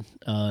ride.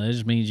 It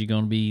just means you're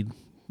going to be,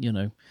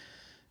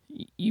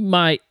 you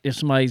might, if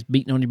somebody's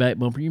beating on your back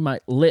bumper, you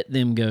might let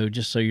them go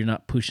just so you're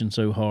not pushing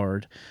so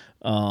hard.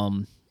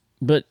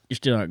 But you're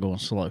still not going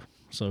slow.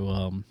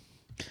 So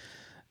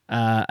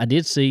I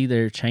did see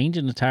they're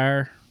changing the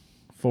tire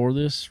for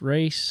this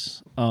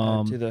race.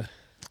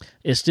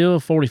 It's still a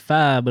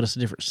 45, but it's a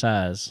different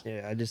size.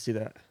 Yeah, I just see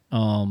that.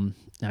 I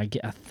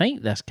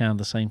think that's kind of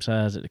the same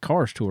size that the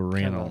Cars Tour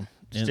ran on.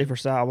 Stiffer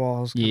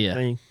sidewalls. Yeah.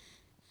 Thing.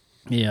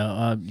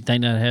 Yeah. You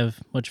think that'd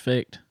have much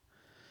effect?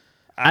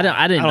 I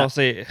don't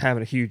see it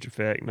having a huge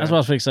effect. No. That's what I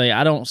was going to say.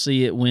 I don't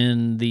see it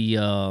when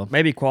the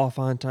maybe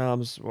qualifying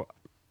times.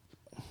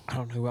 I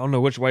don't know. I don't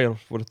know which way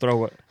would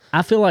throw it.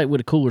 I feel like with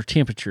the cooler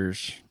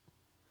temperatures,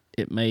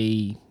 it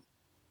may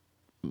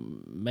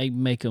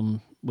make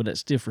them with that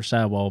stiffer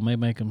sidewall. May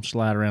make them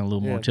slide around a little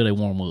more until they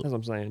warm up. That's what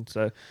I'm saying.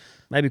 So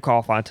maybe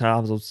qualifying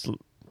times will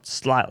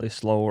slightly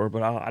slower,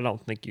 but I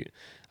don't think you.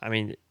 I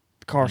mean,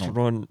 cars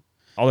run.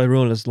 All they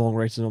run is long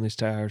races on these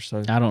tires.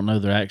 So I don't know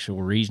their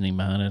actual reasoning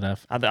behind it.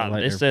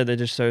 They said they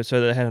just so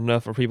they had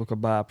enough for people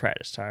could buy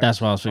practice tires.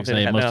 That's what I was fixing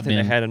to say. I think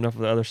they had enough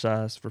of the other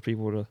size for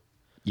people to.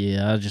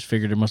 Yeah, I just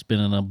figured there must have been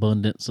an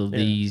abundance of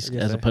these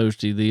as opposed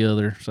to the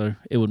other, so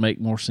it would make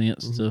more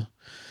sense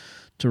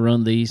to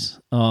run these.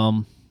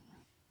 I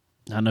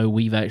know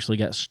we've actually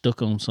got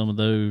stuck on some of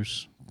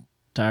those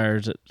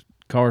tires that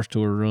Cars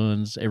Tour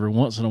runs every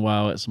once in a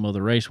while at some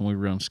other race when we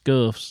run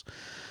scuffs,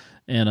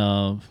 and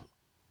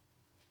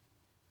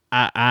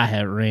I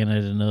haven't ran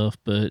it enough.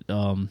 But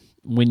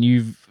when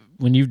you've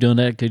done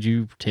that, could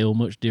you tell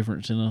much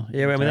difference in a?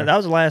 Yeah, I mean that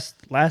was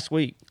last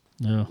week.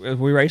 Yeah,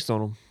 we raced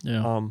on them.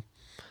 Yeah.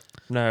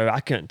 No, I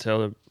couldn't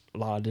tell a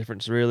lot of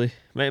difference really.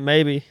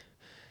 Maybe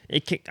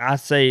it can, I'd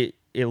say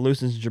it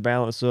loosens your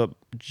balance up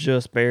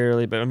just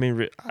barely, but I mean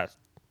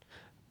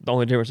the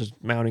only difference is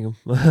mounting them.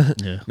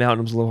 Mounting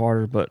them's a little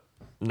harder, but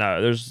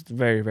no, there's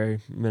very,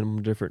 very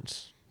minimum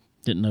difference.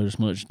 Didn't notice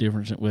much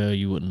difference. Well,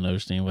 you wouldn't have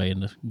noticed anyway in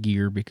the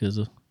gear because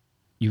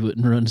you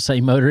wouldn't run the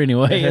same motor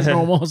anyway as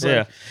normal. So,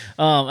 Yeah.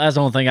 That's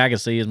the only thing I can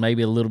see is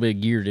maybe a little bit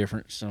of gear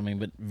difference. I mean,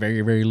 but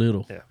very, very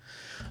little.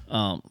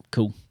 Yeah.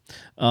 Cool.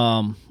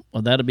 Well,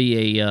 that'll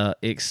be a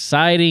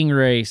exciting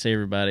race,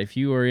 everybody. If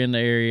you are in the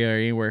area or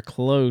anywhere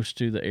close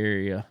to the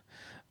area,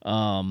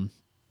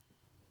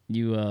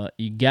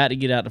 you got to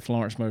get out to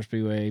Florence Motor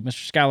Speedway.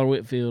 Mr. Skylar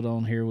Whitfield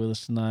on here with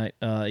us tonight.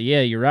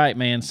 Yeah, you're right,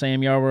 man.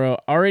 Sam Yarborough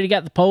already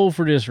got the pole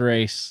for this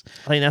race.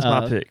 I think that's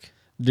my pick.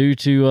 Due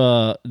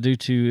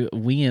to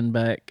wind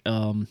back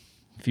a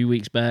few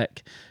weeks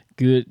back.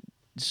 Good.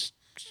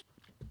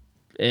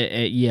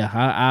 Yeah,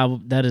 I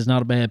that is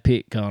not a bad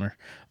pick, Connor.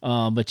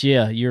 But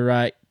yeah, you're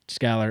right,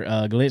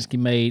 Skylar. Galinsky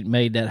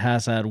made that high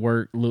side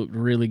work, looked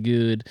really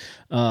good.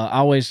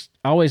 Always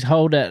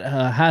hold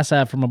that high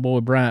side for my boy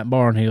Bryant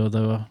Barnhill,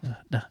 though.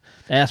 The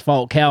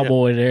asphalt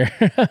cowboy there.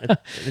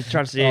 They're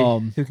trying to see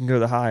who can go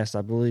the highest,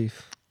 I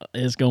believe.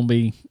 It's gonna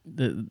be.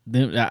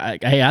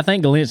 Hey, I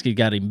think Galinsky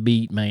got him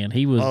beat, man.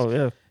 He was. Oh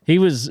yeah. He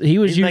was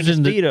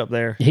using speed up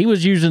there. He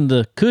was using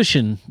the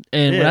cushion,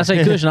 and when I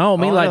say cushion, I don't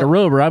mean like the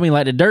rubber. I mean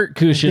like the dirt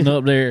cushion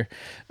up there,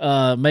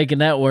 making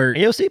that work.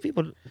 And you'll see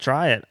people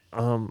try it. A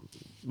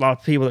lot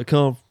of people that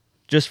come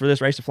just for this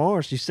race to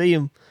Florence, you see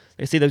them.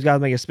 They see those guys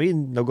making speed,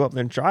 and they'll go up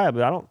there and try it.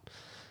 But I don't.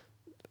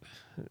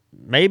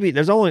 Maybe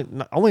there's only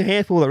a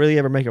handful that really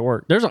ever make it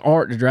work. There's an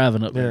art to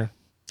driving up Yeah. there.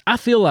 I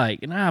feel like,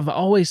 and I've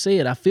always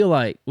said, I feel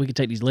like we could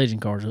take these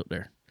legend cars up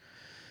there.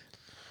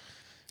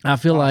 I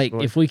feel like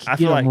if we could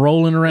get them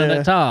rolling around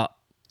that top,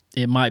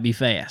 it might be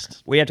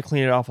fast. We have to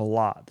clean it off a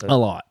lot, though.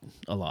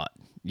 A lot.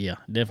 Yeah,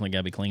 definitely got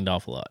to be cleaned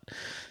off a lot.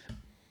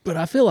 But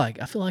I feel like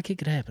it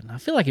could happen. I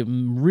feel like it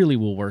really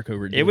will work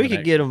over. If we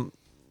could get them,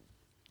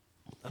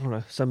 I don't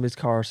know. Some of these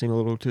cars seem a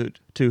little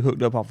too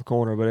hooked up off the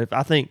corner, but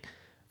I think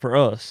for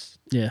us,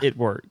 it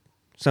worked.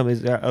 Some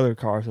of these other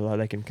cars,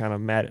 they can kind of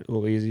mat it a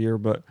little easier,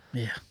 but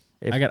yeah,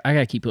 I got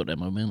to keep up that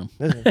momentum.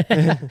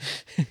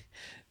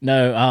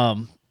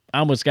 No,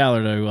 I'm with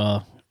Skylar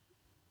though.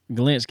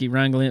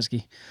 Ryan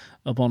Galinsky,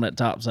 up on that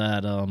top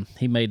side,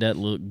 he made that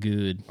look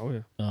good. Oh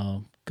yeah. A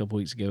couple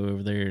weeks ago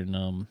over there,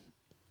 and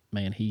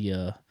man, he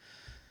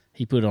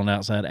put it on the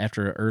outside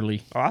after an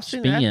early I've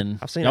seen spin.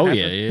 I've seen. Oh it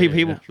yeah.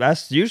 People.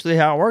 That's usually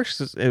how it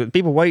works.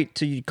 People wait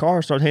till your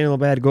car starts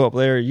handling bad to go up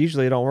there.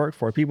 Usually, it don't work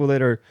for it. People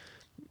that are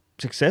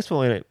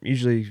successful in it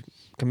usually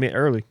commit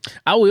early.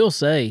 I will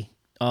say,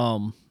 a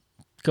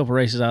couple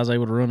races I was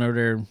able to run over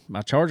there in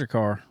my Charger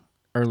car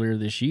earlier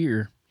this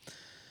year.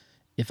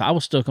 If I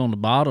was stuck on the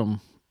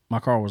bottom,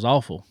 my car was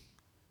awful.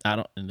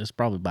 And it's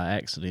probably by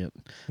accident.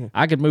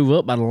 I could move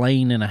up by the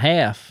lane and a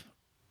half,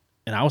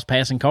 and I was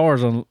passing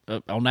cars on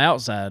the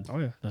outside. Oh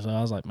yeah. So I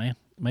was like, man,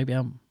 maybe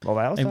I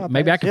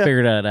can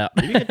figure that out.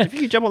 If you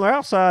can jump on the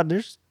outside,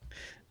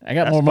 I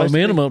got more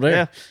momentum up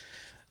there.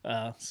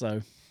 Yeah.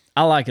 So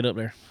I like it up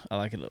there.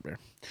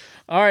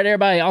 All right,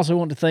 everybody. Also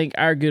want to thank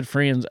our good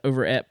friends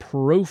over at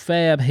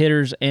Profab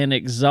Headers and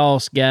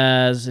Exhaust,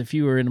 guys. If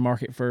you are in the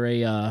market for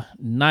a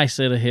nice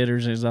set of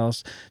headers and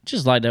exhausts,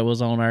 just like that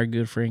was on our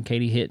good friend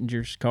Katie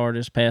Hettinger's car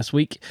this past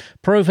week,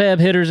 Profab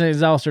Headers and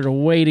Exhausts are the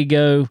way to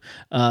go.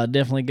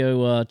 Definitely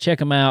go check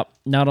them out.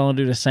 Not only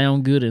do they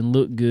sound good and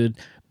look good,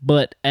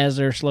 but as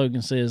their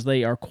slogan says,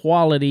 they are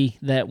quality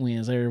that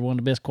wins. They're one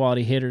of the best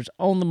quality headers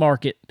on the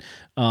market.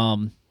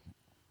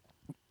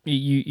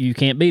 You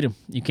can't beat them.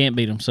 You can't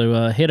beat them.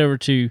 So head over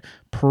to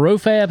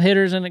Profab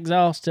Headers and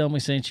Exhaust. Tell them we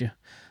sent you.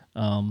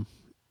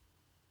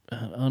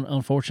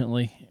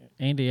 Unfortunately,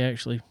 Andy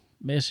actually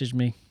messaged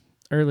me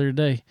earlier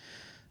today.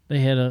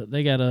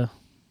 They got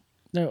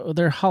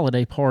their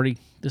holiday party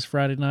this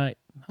Friday night.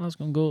 I was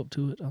gonna go up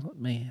to it. I thought,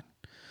 man,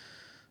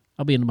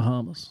 I'll be in the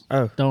Bahamas.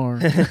 Oh,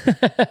 darn,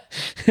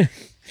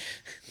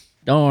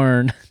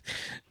 darn.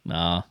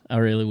 Nah, I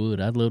really would.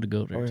 I'd love to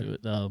go up there to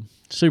it.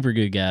 Super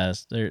good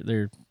guys.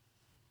 They're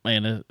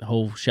man, a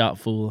whole shop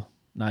full of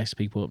nice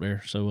people up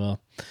there. So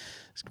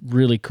it's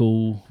really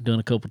cool. Done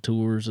a couple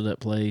tours of that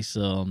place.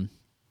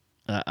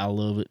 I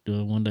love it.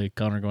 One day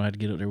Connor gonna have to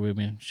get up there with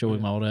me and show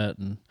him all that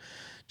and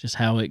just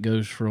how it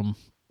goes from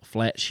a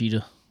flat sheet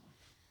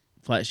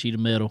of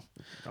metal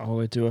all the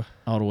way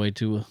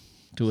to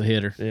a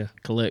header,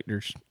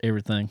 collectors,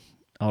 everything,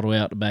 all the way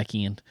out the back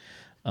end.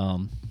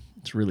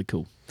 It's really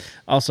cool.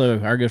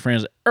 Also, our good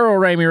friends at Earl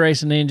Ramey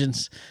Racing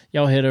Engines.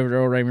 Y'all head over to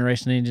Earl Ramey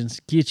Racing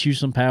Engines. Get you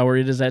some power.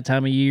 It is that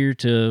time of year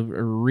to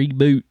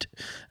reboot,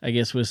 I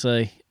guess we'll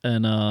say,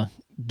 and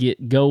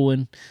get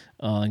going,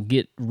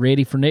 get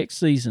ready for next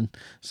season.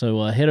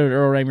 So head over to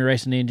Earl Ramey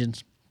Racing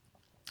Engines.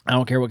 I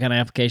don't care what kind of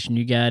application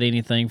you got,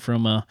 anything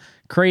from a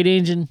crate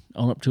engine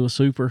on up to a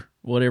super,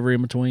 whatever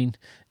in between.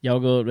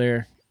 Y'all go up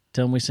there.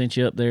 Tell them we sent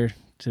you up there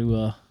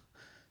to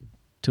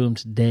them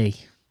today.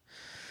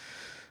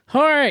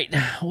 All right.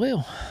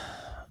 Well,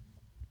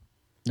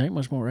 there ain't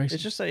much more racing.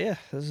 It's just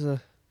this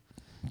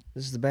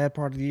is the bad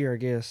part of the year, I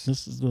guess.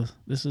 This is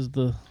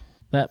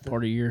that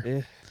part of the year.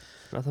 Yeah.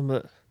 Nothing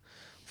but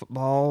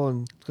football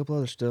and a couple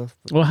other stuff.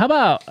 Well, how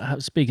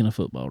about speaking of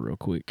football real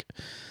quick?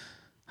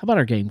 How about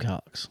our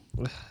Gamecocks?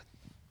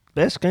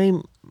 best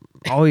game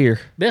all year.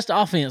 Best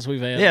offense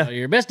we've had Yeah. all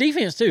year. Best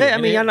defense, too. Yeah, I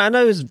mean, I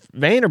know it's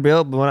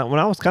Vanderbilt, but when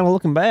I was kind of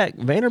looking back,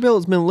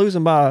 Vanderbilt's been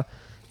losing by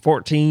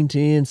 14,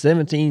 10,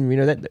 17. You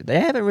know, that they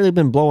haven't really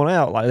been blowing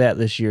out like that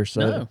this year. So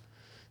No.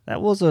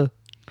 that was a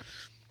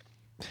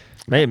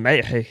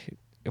hey,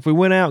 if we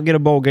went out and get a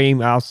bowl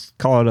game, I'll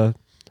call it a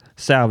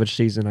salvage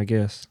season, I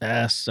guess.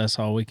 That's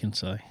all we can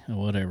say.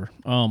 Whatever.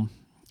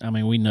 I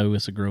mean, we know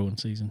it's a growing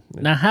season.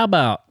 Now, how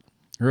about,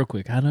 real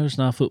quick, I know it's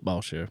not a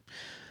football show.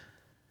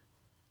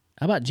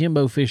 How about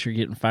Jimbo Fisher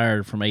getting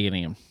fired from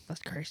A&M?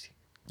 That's crazy.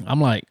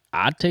 I'm like,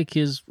 I'd take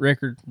his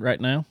record right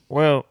now.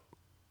 Well,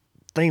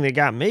 thing that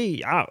got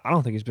me, I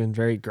don't think he's been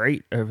very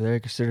great over there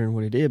considering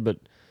what he did, but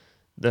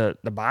the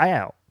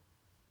buyout,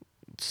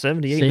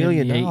 $78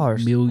 million.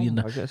 $78 million.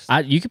 Oh, I guess.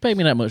 You could pay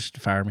me that much to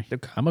fire me.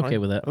 I'm okay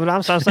with that. But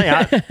I'm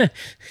saying,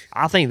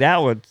 I think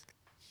that would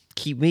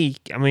keep me.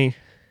 I mean,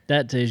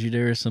 That tells you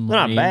there is some they're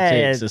not money bad.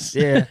 in Texas.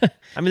 Yeah,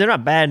 I mean, they're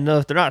not bad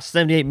enough. They're not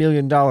 $78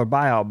 million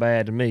buyout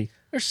bad to me.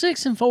 They're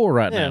 6-4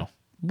 right Yeah. now.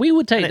 We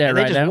would take that And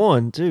they right just now.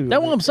 won too.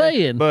 That's what I'm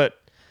saying. But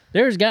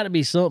There's got to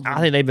be something. I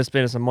think they've been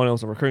spending some money on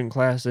some recruiting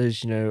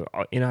classes, NIL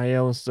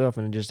and stuff,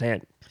 and it just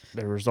had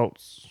the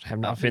results have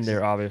not been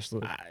there.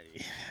 Obviously,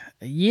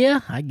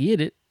 Yeah, I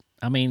get it.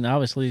 I mean,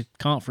 obviously,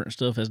 conference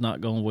stuff has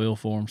not gone well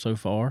for them so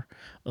far,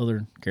 other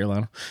than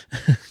Carolina.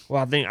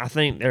 well, I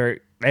think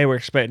they were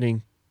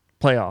expecting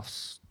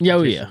playoffs.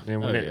 Oh, yeah.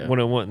 And when, Oh, it, yeah. when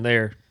it wasn't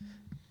there,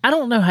 I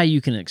don't know how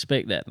you can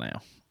expect that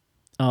now.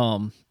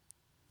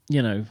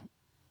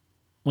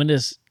 When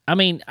this, I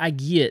mean, I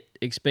get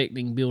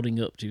expecting building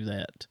up to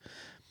that,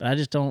 but I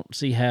just don't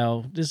see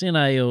how this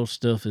NIL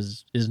stuff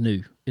is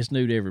new. It's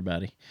new to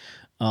everybody.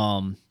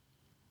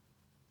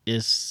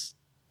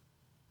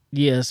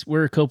 Yes,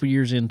 we're a couple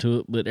years into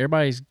it, but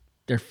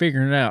they're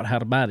figuring out how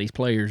to buy these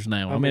players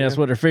now. I mean, that's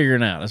what they're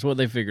figuring out. That's what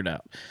they figured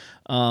out.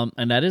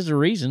 And that is the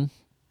reason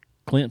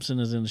Clemson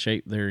is in the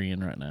shape they're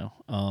in right now.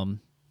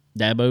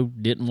 Dabo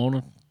didn't want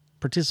to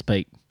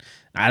participate.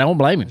 I don't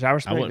blame him. I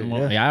respect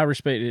it, I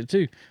respect it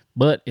too,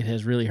 but it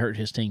has really hurt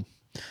his team.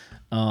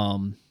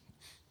 And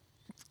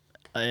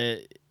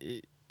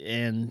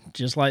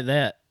just like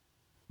that.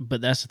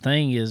 But that's the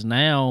thing is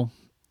now,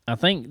 I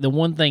think the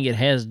one thing it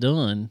has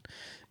done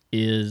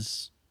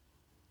is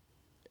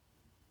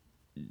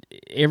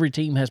every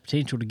team has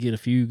potential to get a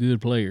few good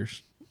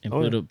players and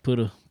put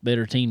a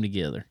better team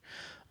together.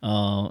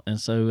 And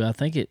so I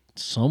think it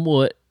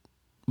somewhat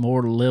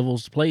more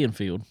levels the playing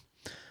field.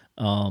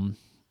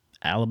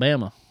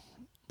 Alabama,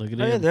 look at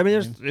it. I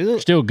mean,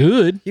 there's Still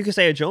good. you can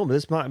say it's your own, but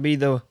this might be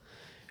the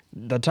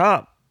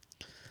top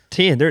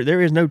 10.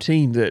 There is no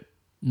team that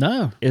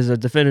No. is a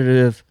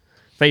definitive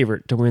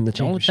favorite to win the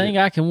The only championship. thing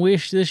I can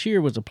wish this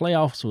year was the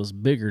playoffs was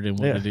bigger than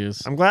what it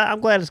is. I'm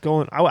glad it's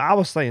going. I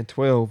was saying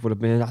 12 would have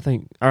been.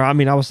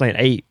 I was saying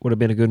 8 would have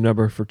been a good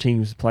number for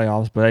teams to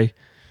playoffs, but hey,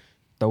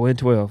 they'll win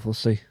 12. We'll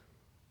see.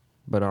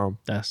 But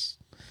That's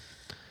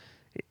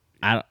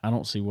I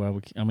don't see why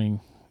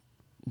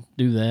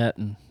do that,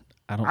 and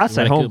I don't see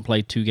why they couldn't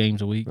play 2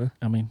 games a week.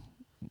 I mean,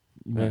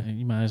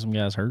 you might have some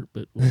guys hurt,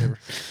 but whatever.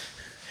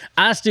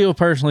 I still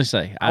personally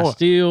say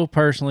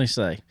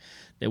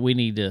that we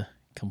need to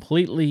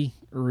completely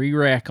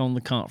re-rack on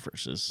the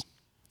conferences,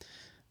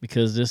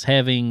 because this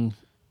having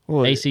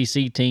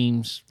ACC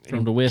teams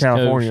from the West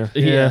California. Coast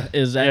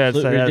is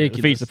absolutely ridiculous.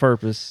 Defeats the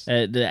purpose.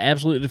 It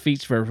absolutely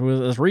defeats the purpose.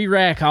 Let's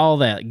re-rack all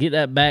that, get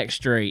that back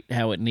straight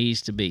how it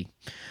needs to be.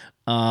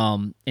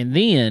 And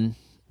then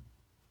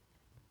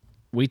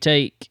we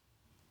take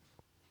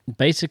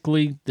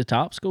basically the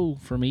top school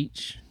from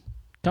each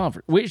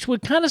conference, which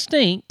would kind of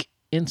stink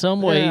in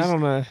some ways. I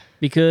don't know.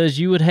 Because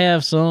you would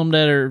have some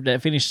that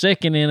finished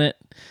second in it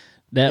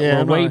that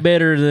were way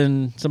better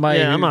than somebody.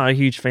 Yeah, I'm not a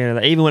huge fan of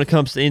that. Even when it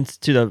comes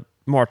to the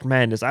March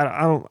Madness,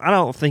 I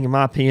don't think, in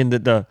my opinion,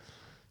 that the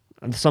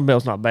Sun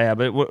Belt's not bad,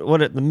 but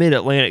what the Mid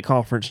Atlantic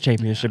Conference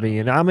champion should be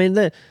in. I mean,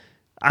 I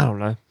don't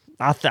know.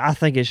 I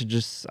think it should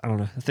just. I don't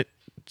know. I think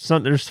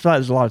there's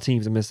a lot of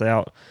teams that miss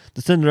out.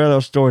 The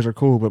Cinderella stories are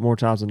cool, but more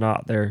times than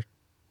not, they're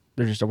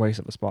just a waste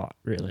of a spot.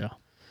 Really.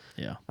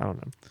 Yeah. I don't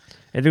know.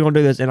 If they're gonna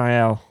do this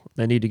NIL,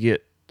 they need to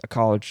get a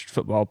college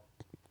football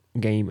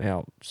game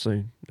out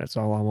soon. That's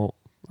all I want.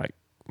 Like,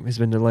 it's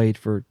been delayed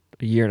for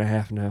a year and a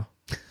half now.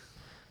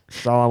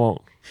 That's all I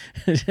want.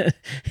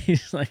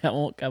 He's like, I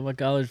won't have a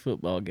college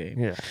football game.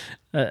 Yeah.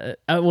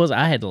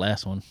 I had the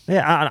last one.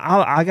 Yeah,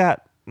 I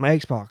got my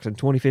Xbox in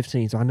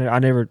 2015, so I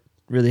never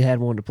really had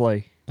one to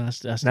play.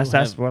 That's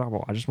what I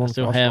want. I just want. I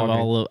still have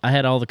I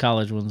had all the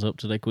college ones up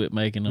till they quit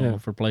making them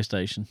for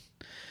PlayStation.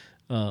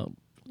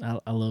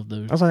 I love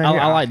those.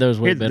 I like those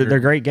way better. They're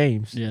great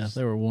games. Yeah,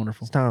 they were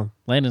wonderful. It's time.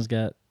 Landon's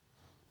got.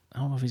 I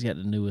don't know if he's got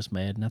the newest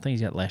Madden. I think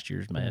he's got last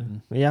year's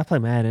Madden. Yeah, I play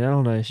Madden. I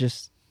don't know. It's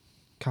just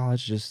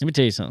college. Just let me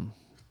tell you something.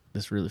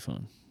 That's really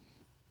fun.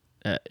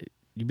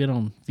 You been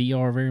on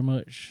VR very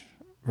much?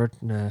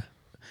 Nah.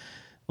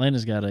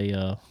 Landon's got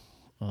a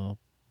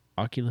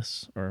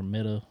Oculus or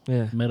Meta,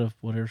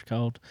 whatever it's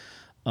called.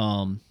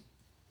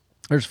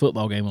 There's a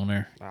football game on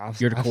there.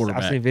 You're the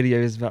quarterback. I've seen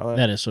videos about that.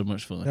 That is so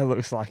much fun. That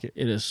looks like it.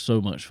 It is so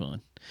much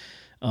fun.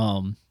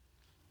 And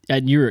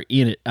you're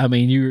in it. I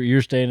mean,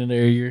 you're standing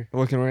there, you're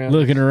looking around.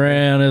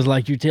 It's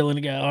like you're telling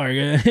the guy, all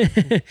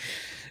right,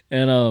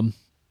 and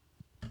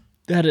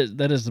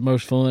that is the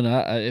most fun.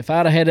 If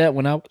I'd have had that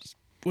when I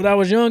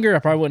was younger, I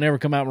probably wouldn't ever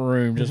come out of my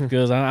room just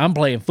because I'm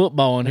playing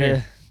football in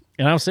here.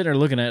 And I was sitting there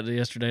looking at it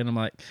yesterday, and I'm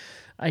like,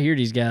 I hear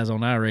these guys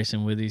on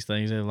iRacing with these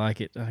things. They like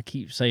it. I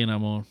keep saying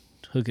I'm gonna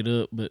hook it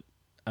up, but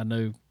I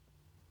know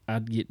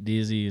I'd get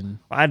dizzy. And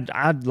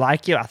I'd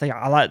like it. I think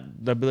I like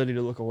the ability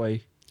to look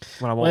away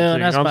when I want to.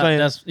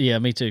 That's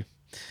me too.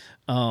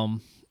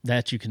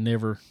 That you can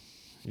never.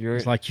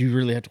 It's like you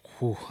really have to.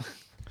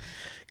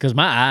 Because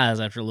my eyes,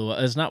 after a little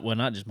while, it's not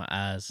just my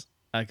eyes.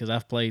 Because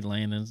I've played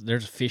landings.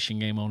 There's a fishing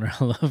game on there.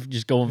 I love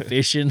just going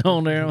fishing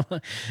on there.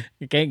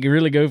 You can't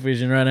really go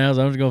fishing right now,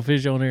 so I'm just going to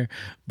fish on there.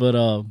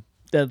 But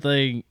that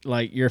thing,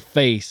 like your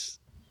face,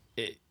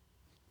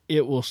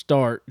 it will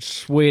start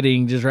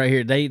sweating just right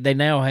here. They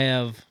now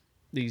have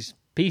these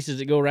pieces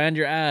that go around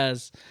your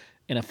eyes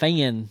and a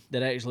fan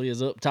that actually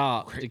is up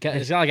top.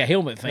 It's like a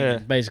helmet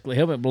fan, basically,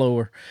 helmet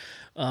blower,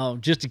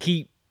 just to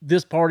keep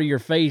this part of your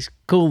face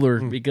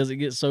cooler because it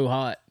gets so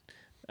hot.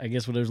 I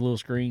guess with those little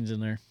screens in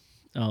there.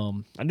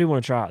 I do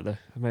want to try it though.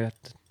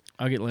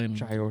 I'll get Landon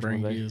try yours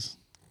bring one day. his.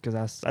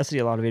 Because I see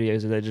a lot of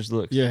videos that just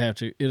looks. You have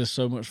to. It is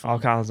so much fun. All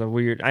kinds of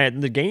weird.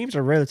 The games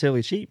are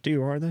relatively cheap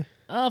too, aren't they?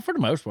 For the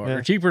most part,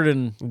 they're cheaper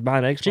than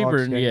buying Xbox.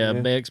 Cheaper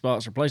than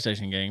Xbox or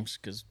PlayStation games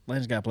because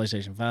Landon's got a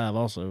PlayStation 5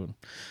 also, and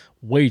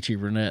way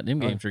cheaper than that. Them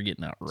games are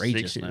getting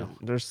outrageous now.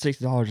 There's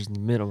 $60 is the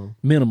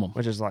minimum.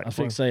 Which is like I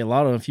think say a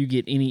lot of them. If you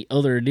get any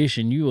other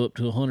edition, you up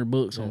to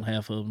 $100 on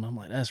half of them. I'm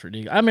like, that's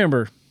ridiculous. I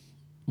remember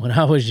when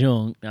I was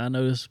young. I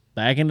know this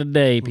back in the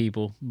day,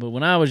 people, but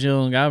when I was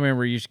young, I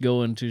remember used to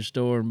go into the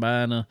store and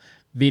buying a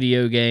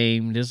video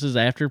game. This is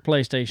after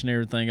PlayStation,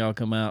 everything all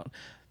come out.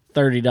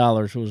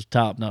 $30 was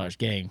top notch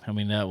game. I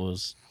mean, that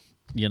was,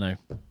 that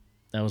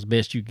was the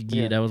best you could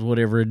get. That was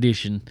whatever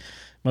edition.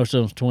 Most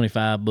of them's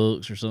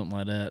 $25 or something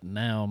like that. And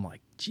now I'm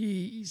like,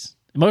 geez.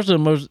 Most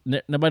of them,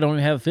 nobody don't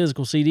even have a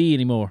physical CD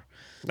anymore.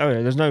 Oh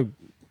yeah, there's no.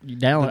 You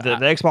download the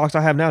Xbox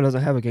I have now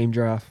doesn't have a game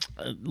drive.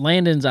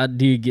 Landon's,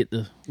 we did get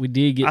the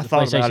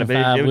PlayStation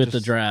 5 with the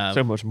drive.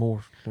 So much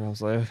more. And I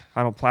was like,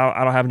 I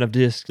don't have enough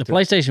discs. The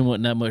PlayStation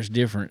wasn't that much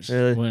difference.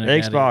 The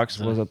Xbox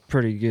was a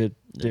pretty good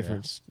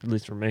difference, at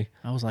least for me.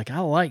 I was like, I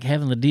like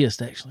having the disc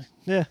actually.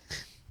 Yeah.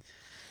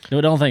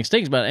 No, the only thing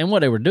stinks about it, and what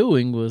they were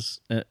doing was,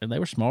 and they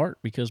were smart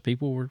because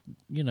people were,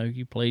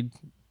 you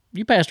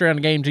passed around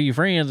the game to your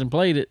friends and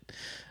played it.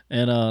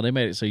 And they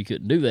made it so you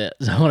couldn't do that.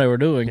 That's what they were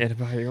doing. You had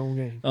to buy your own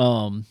game.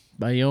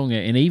 Buy your own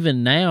game. And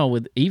even now,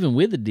 with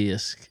the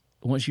disc,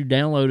 once you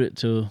download it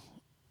to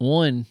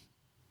one,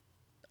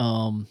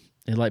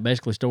 it like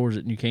basically stores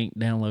it, and you can't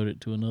download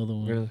it to another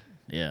one. Really?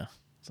 Yeah.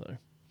 So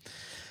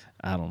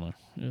I don't know.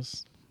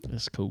 It's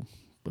cool,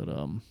 but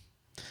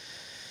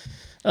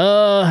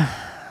I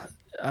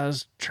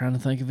was trying to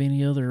think of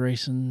any other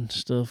racing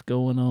stuff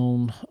going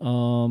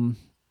on.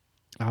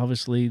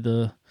 Obviously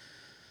the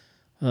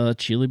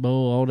Chili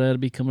Bowl, all that'll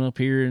be coming up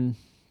here in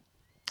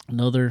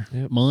another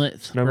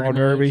month. Snowball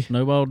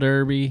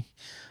Derby.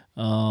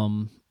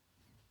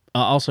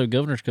 Also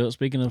Governor's Cup.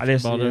 Speaking of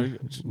football,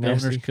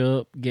 Governor's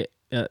Cup.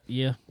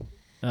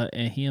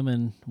 And him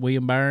and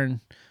William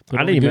Byron. I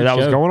didn't even know that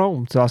was going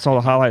on, so I saw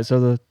the highlights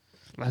of the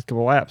last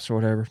couple laps or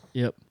whatever.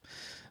 Yep.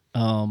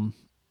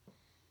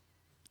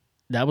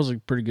 That was a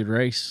pretty good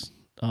race.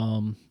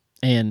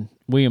 And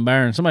William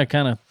Byron, somebody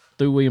kind of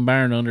threw William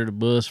Byron under the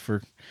bus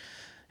for.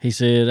 He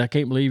said, I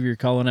can't believe you're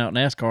calling out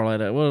NASCAR like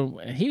that.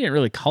 Well, he didn't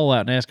really call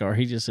out NASCAR.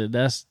 He just said,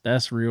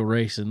 that's real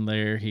racing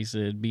there. He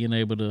said, being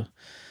able to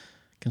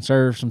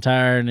conserve some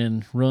tire and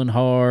then run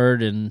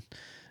hard and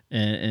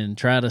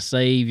try to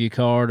save your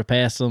car to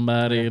pass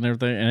somebody and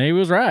everything. And he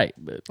was right.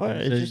 But,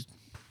 but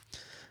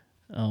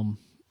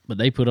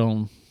they put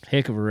on a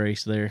heck of a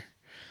race there.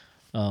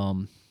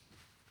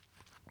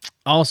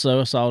 Also,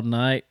 I saw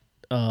tonight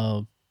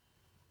that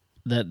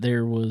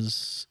there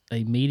was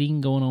a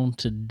meeting going on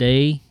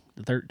today,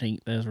 the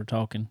 13th, as we're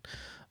talking,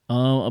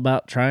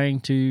 about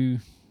trying to,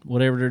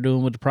 whatever they're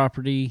doing with the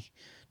property,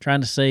 trying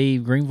to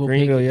save Greenville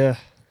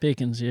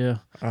Pickens, yeah.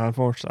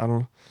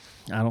 Unfortunately,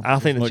 I don't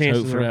think the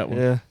chances for that one.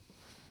 Yeah.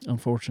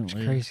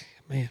 Unfortunately. It's crazy,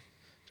 man.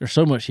 There's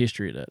so much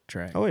history at that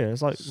track. Oh, yeah.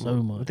 It's like so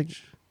much. I think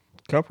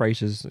Cup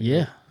races.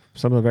 Yeah.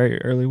 Some of the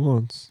very early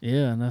ones.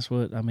 Yeah, and that's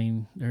what,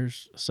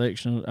 there's a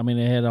section,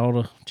 they had all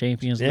the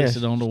champions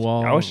listed on the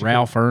wall.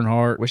 Ralph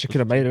Earnhardt. Wish I could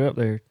have made it up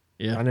there.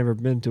 Yeah. I never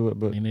been to it,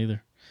 but. Me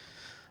neither.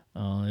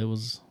 It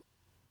was,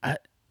 had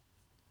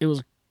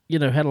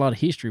a lot of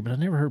history, but I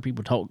never heard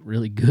people talk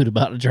really good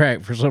about the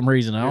track for some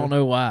reason. I don't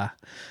know why.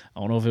 I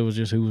don't know if it was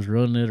just who was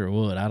running it or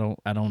what. I don't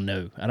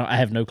know. I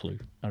have no clue.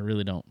 I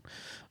really don't.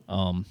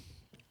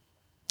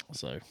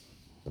 So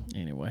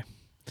anyway,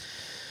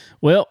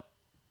 well,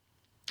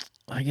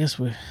 I guess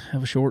we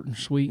have a short and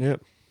sweet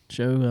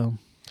show.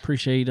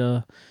 Appreciate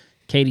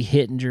Katie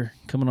Hettinger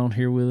coming on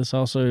here with us.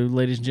 Also,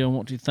 ladies and gentlemen, I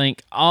want to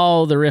thank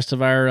all the rest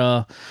of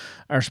our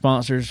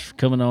sponsors for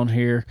coming on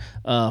here.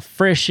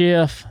 Fresh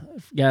Chef,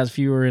 guys, if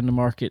you are in the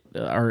market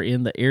or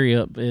in the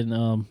area up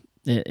in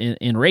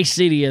Race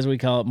City, as we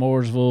call it,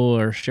 Mooresville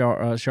or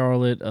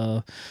Charlotte,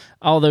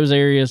 all those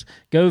areas,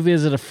 go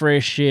visit a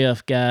Fresh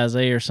Chef, guys.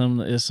 They are some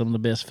of the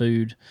best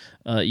food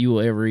you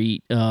will ever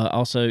eat.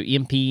 Also,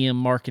 MPM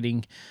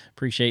Marketing,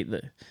 appreciate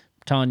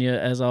Tanya,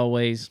 as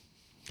always,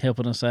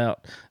 helping us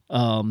out.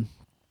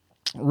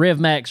 Rev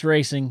Max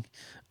Racing,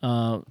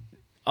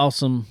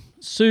 awesome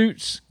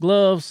suits,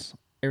 gloves,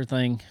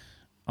 everything,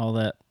 all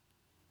that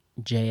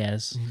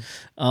jazz.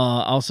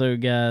 Also,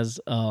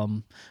 guys,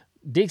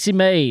 Dixie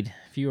Made.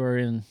 If you're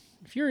in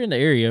the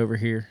area over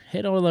here,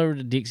 head on over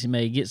to Dixie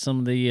Made. Get some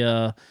of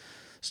the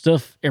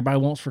stuff everybody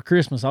wants for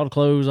Christmas. All the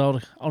clothes, all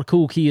the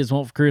cool kids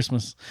want for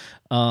Christmas.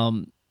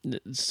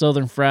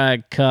 Southern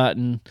Fried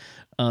Cotton,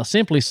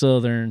 Simply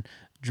Southern,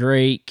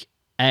 Drake,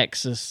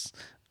 Axis,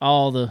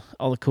 all the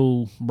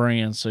cool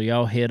brands. So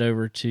y'all head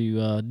over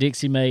to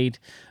Dixie Made.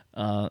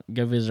 Go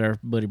visit our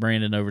buddy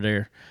Brandon over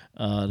there.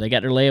 They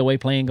got their layaway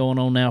plan going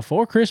on now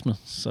for Christmas.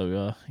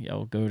 So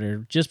y'all go there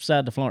just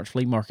beside the Florence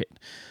Flea Market,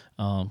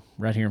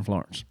 right here in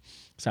Florence,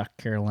 South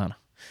Carolina.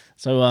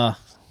 So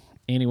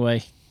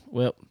anyway,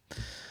 well,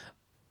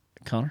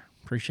 Connor,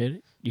 appreciate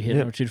it. You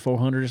heading over to the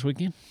 400 this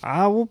weekend?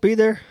 I will be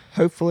there,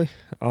 hopefully.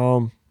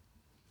 I'm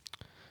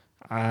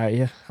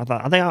trying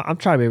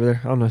to be over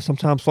there. I don't know.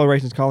 Sometimes slow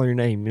racing's calling your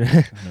name, you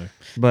know?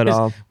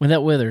 But when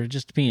that weather, it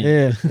just depends.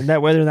 Yeah, and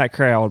that weather and that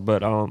crowd.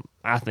 But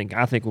I think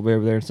we'll be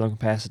over there in some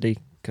capacity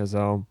because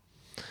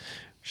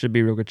should be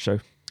a real good show.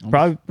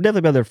 Probably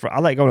definitely be there. I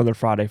like going over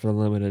Friday for the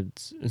limited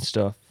and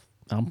stuff.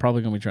 I'm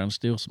probably gonna be trying to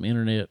steal some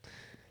internet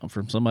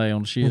from somebody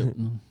on the ship.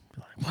 And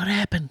be like, what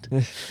happened?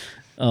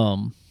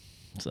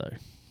 So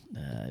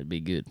it'd be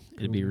good.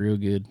 It'd be real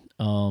good.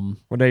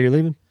 What day are you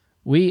leaving?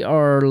 We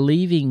are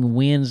leaving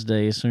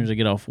Wednesday as soon as I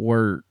get off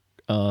work,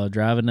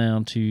 driving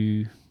down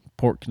to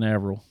Port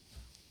Canaveral,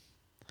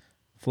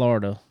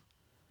 Florida.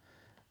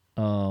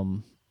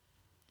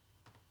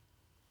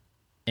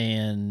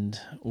 And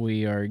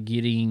we are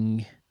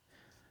getting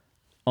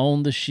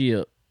on the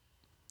ship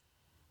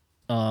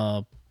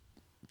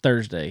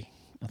Thursday.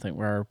 I think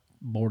our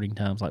boarding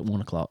time's like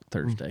 1 o'clock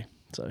Thursday.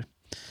 So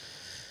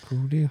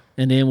cool deal.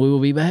 And then we will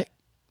be back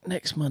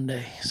next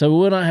Monday. So we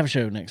will not have a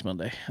show next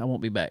Monday. I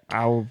won't be back.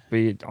 I will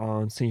be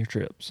on senior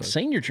trip. So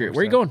senior trip.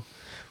 Where are you going?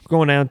 We're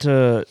going down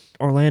to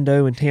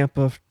Orlando and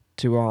Tampa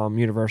to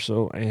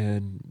Universal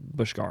and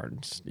Busch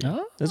Gardens.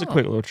 Yeah. It's a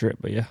quick little trip,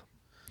 but yeah.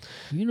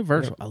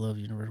 Universal. I love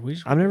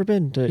Universal. I've never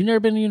been to. You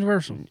never been to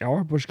Universal?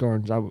 Or Busch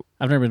Gardens. I've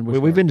never been to Busch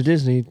Gardens. We've been to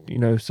Disney,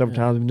 several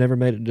times. We've never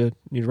made it to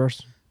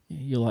Universal.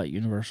 You like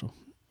Universal.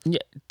 Yeah,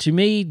 to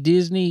me,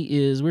 Disney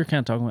is. I was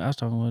talking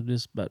about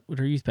this, but with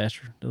our youth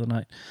pastor the other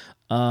night.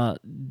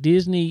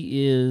 Disney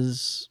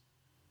is.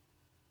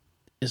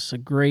 It's a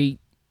great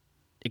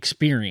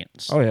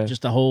experience. Oh yeah,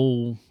 just the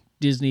whole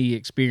Disney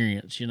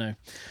experience.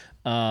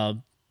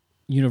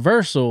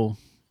 Universal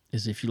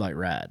is if you like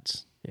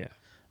rides. Yeah.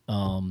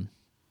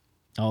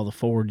 All the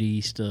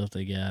 4D stuff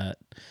they got.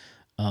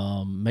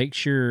 Make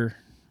sure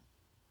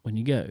when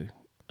you go.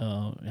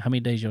 How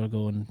many days y'all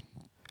go in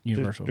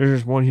Universal? There's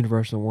just one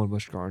Universal and one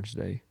Busch Gardens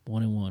day.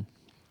 1 and 1.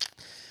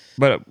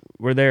 But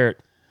we're there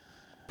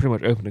pretty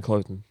much open to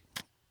closing.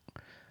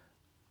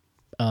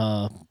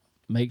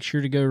 Make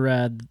sure to go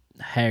ride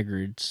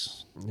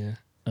Hagrid's. Yeah.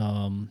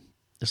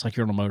 It's like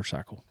you're on a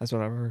motorcycle. That's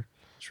what I've heard.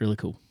 It's really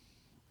cool.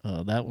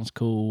 That one's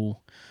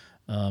cool.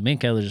 Me and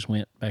Kayla just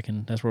went back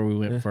in. That's where we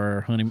went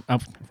for our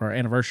for our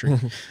anniversary.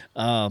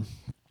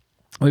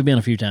 We've been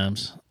a few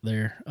times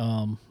there.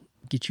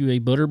 Get you a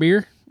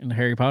butterbeer in the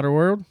Harry Potter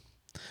world.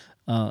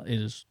 It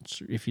is,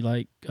 if you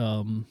like,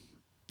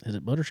 is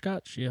it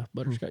butterscotch? Yeah,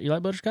 butterscotch. You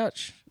like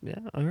butterscotch? Yeah,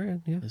 I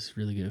heard. Yeah, it's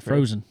really good.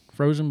 Frozen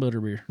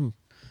butterbeer.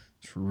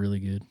 It's really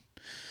good.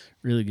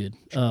 Really good.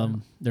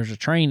 There's a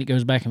train that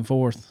goes back and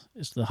forth.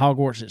 It's the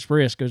Hogwarts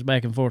Express, goes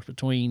back and forth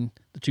between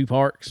the two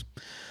parks.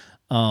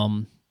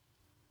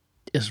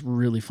 It's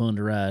really fun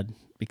to ride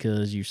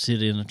because you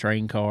sit in a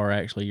train car.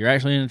 You're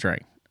actually in a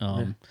train.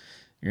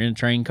 You're in a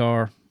train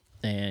car,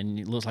 and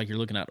it looks like you're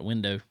looking out the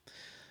window.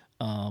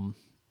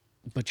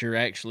 But you're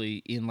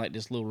actually in like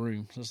this little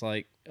room. So it's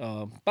like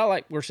about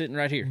like we're sitting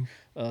right here,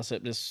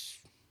 except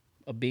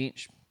a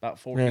bench about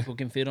 4 people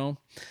can fit on.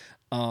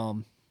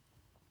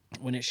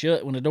 When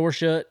the door's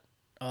shut,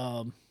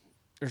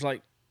 there's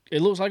like,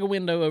 it looks like a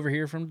window over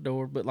here from the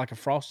door, but like a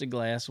frosted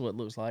glass, what it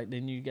looks like.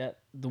 Then you got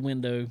the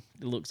window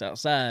that looks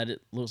outside.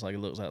 It looks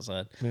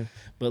outside. Yeah.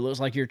 But it looks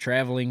like you're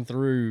traveling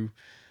through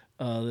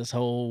this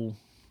whole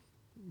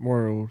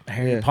world,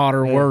 Harry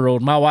Potter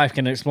world. My wife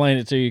can explain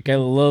it to you.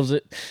 Kayla loves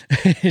it.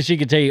 She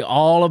can tell you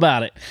all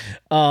about it.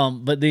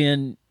 But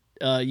then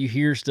you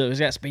hear stuff. It's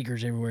got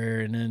speakers everywhere,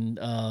 and then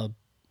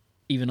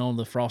even on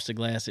the frosted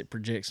glass, it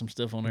projects some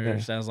stuff on there. Yeah.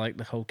 It sounds like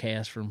the whole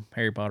cast from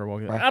Harry Potter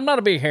walking. Right. I'm not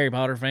a big Harry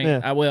Potter fan.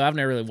 Yeah. I've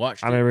never really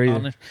watched it. Never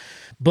either.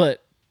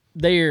 But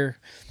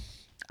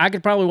I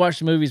could probably watch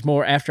the movies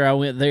more after I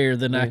went there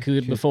than I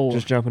could before.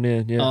 Just jumping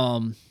in, yeah.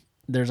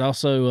 There's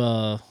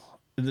also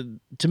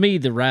to me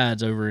the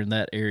rides over in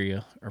that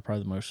area are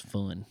probably the most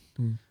fun.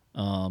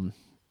 Don't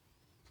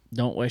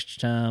waste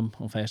your time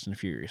on Fast and the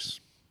Furious.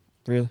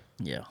 Really?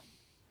 Yeah.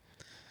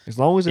 As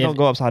long as it don't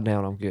go upside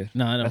down, I'm good.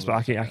 No, I don't. That's why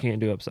I can't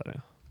do upside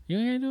down. You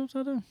ain't do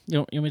upside down. You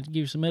want me to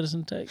give you some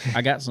medicine to take?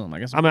 I got some. I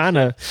mean, I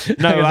know.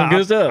 No,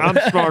 good stuff. I'm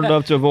smart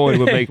enough to avoid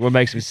what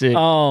makes me sick.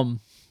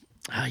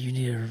 You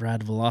need to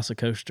ride the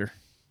Velocicoaster.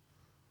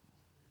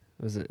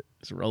 Was it?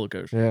 It's a roller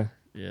coaster. Yeah.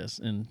 Yes,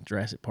 in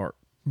Jurassic Park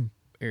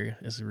area.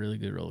 It's a really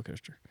good roller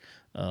coaster.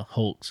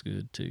 Hulk's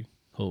good too.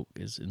 Hulk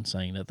is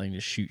insane. That thing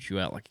just shoots you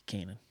out like a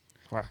cannon.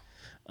 Wow.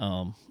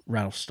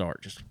 Right off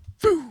start, just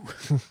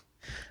I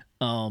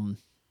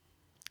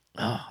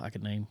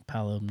could name a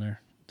pile of them there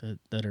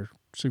that are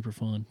super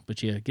fun.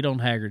 But yeah, get on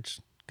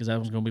Haggard's because that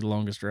one's going to be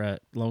the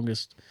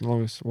longest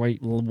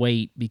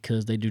wait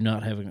because they do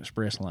not have an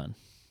express line.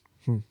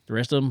 The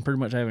rest of them pretty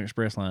much have an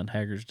express line.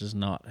 Haggard's does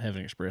not have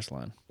an express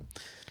line.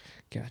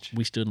 Gotcha.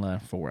 We stood in line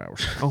for 4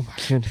 hours. Oh my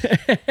goodness.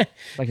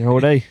 Like a whole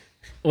day.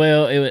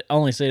 Well, it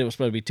only said it was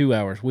supposed to be 2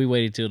 hours. We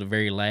waited till the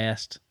very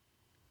last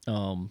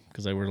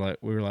because we were like,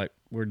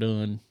 we're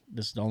done.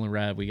 This is the only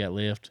ride we got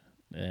left.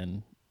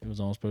 And it was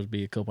only supposed to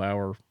be a couple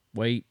hour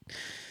wait.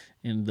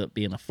 Ended up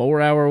being a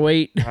 4 hour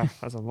wait. Wow,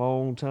 that's a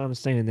long time to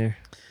stand there.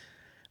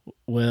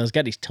 Well, it's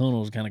got these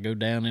tunnels kind of go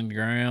down in the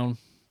ground.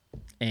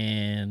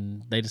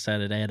 And they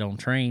decided to add on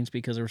trains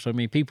because there were so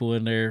many people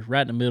in there,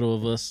 right in the middle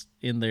of us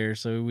in there.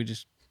 So we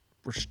just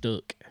were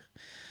stuck.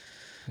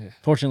 Yeah.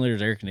 Fortunately,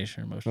 there's air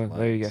conditioner most of the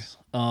there you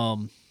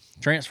go.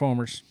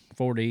 Transformers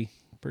 4D,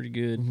 pretty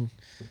good.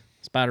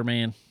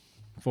 Spider-Man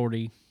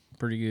 4D,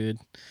 pretty good.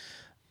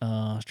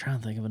 I was trying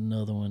to think of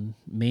another one.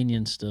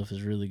 Minion stuff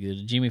is really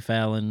good. Jimmy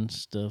Fallon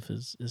stuff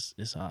is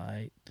all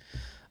right.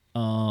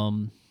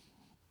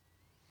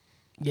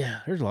 Yeah,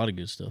 there's a lot of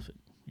good stuff at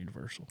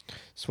Universal.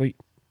 Sweet.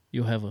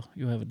 You'll have a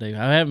day.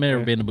 I haven't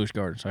ever been to Busch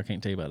Gardens, so I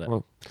can't tell you about that.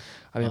 Well,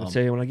 I'll be able to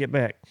tell you when I get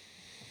back.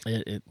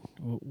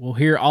 We'll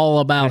hear all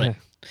about it.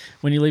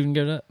 When you leave and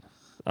go to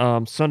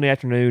that? Sunday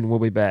afternoon, we'll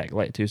be back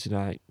late Tuesday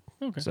night.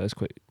 Okay. So it's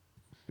quick.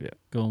 Yeah.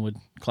 Going with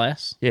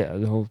class? Yeah,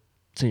 the whole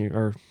senior,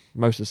 or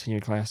most of the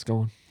senior class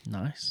going.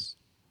 Nice.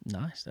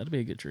 That'll be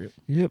a good trip.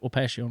 Yep. We'll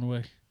pass you on the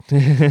way.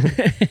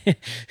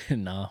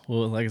 Nah.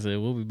 Well, like I said,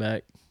 we'll be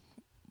back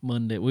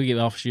Monday. We get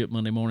off ship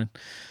Monday morning.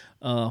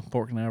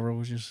 Port Canaveral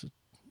was just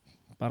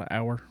about an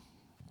hour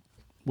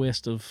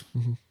west of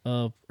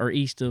or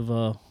east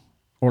of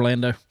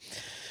Orlando.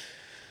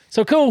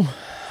 So cool.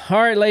 All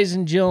right, ladies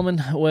and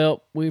gentlemen.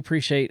 Well, we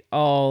appreciate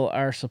all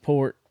our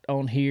support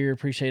on here.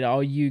 Appreciate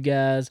all you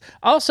guys.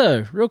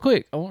 Also, real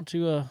quick, I want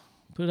to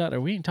put it out there.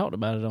 We ain't talked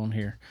about it on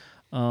here.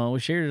 We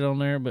shared it on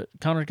there, but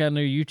Connor's got a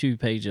new YouTube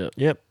page up.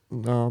 Yep.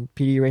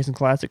 PD Racing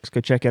Classics.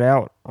 Go check it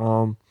out.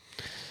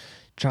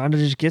 Trying to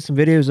just get some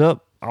videos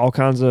up. All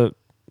kinds of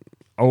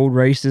old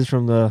races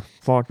from the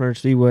Florence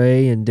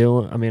Speedway and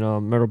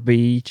Myrtle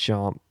Beach.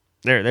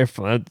 They're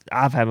fun.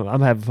 I'm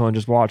having fun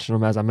just watching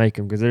them as I make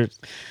them because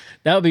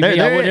that would be me.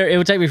 It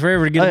would take me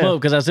forever to get them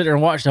up because I sit there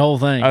and watch the whole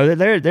thing. Oh,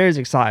 there's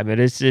excitement.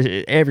 It's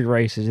every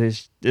race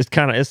is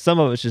it's some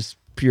of it's just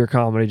pure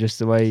comedy, just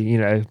the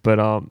way But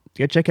go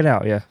check it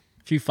out. Yeah,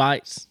 a few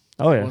fights.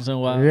 Oh yeah, once in a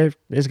while.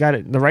 It's got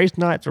it. The race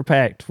nights are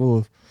packed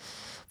full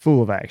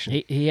of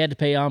action. He had to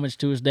pay homage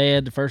to his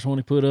dad. The first one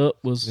he put up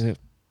was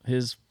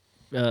his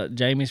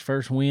Jamie's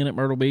first win at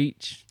Myrtle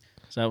Beach,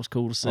 so that was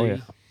cool to see. Oh,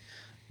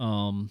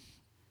 yeah.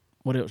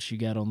 What else you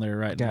got on there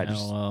right now?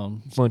 Just a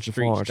bunch of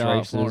Florence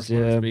races. Florence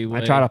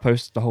I try to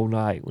post the whole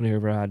night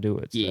whenever I do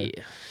it. So yeah,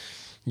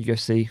 you go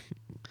see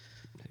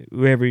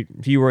whoever,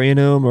 if you were in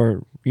them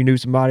or you knew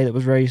somebody that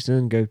was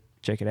racing, go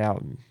check it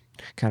out and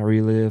kind of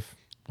relive.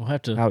 We'll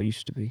have to how it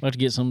used to be. We'll have to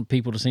get some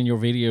people to send your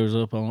videos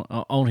up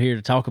on here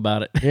to talk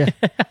about it. Yeah.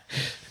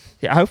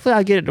 Yeah. Hopefully,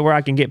 I get it to where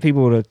I can get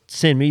people to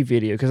send me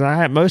video because I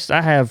have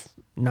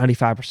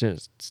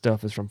 95%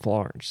 stuff is from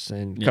Florence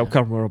and come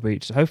from Myrtle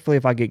Beach. So hopefully,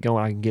 if I get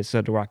going, I can get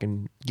stuff to where I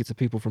can get some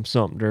people from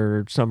Sumter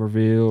or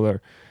Somerville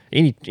or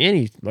any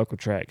local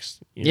tracks.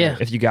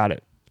 If you got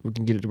it, we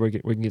can get it to where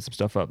we can get some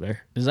stuff up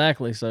there.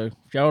 Exactly. So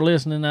if y'all are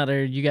listening out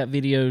there, you got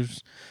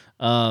videos.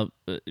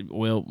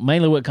 Well,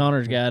 mainly what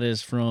Connor's got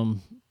is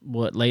from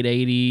late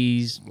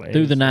 80s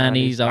through the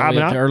 90s, all the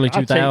way up to early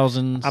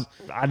 2000s.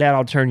 I doubt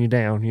I'll turn you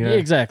down. Yeah,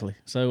 exactly.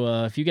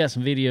 So if you got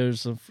some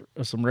videos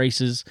of some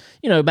races,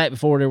 back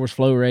before there was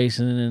Flow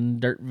Racing and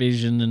Dirt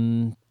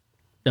Vision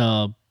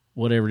and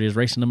whatever it is,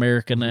 Racing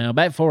America now.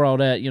 Back before all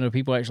that,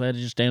 people actually had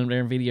to just stand up there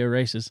and video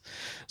races.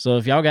 So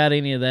if y'all got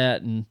any of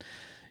that and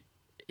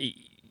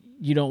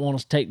you don't want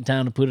us to take the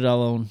time to put it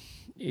all on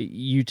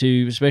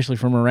YouTube, especially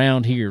from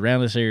around here,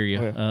 around this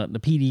area, the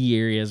PD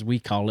area as we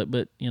call it,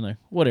 but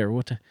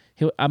whatever.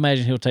 I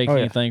imagine he'll take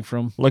anything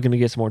from looking to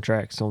get some more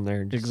tracks on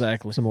there,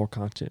 exactly, some more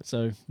content.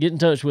 So get in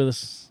touch with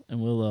us,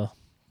 and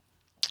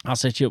I'll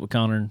set you up with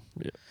Connor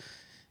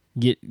and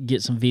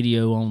get some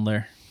video on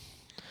there.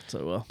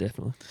 So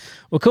definitely.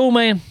 Well, cool,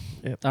 man.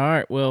 Yep. All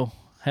right. Well,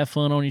 have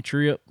fun on your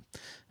trip.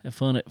 Have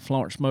fun at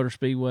Florence Motor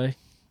Speedway,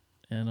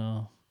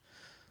 and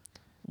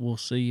we'll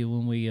see you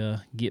when we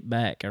get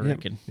back. I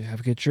reckon. Yeah,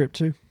 have a good trip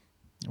too.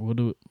 We'll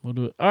do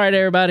it. All right,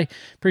 everybody.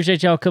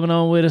 Appreciate y'all coming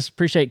on with us.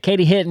 Appreciate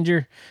Katie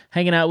Hettinger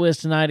hanging out with us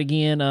tonight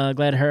again.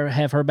 Glad to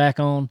have her back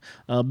on.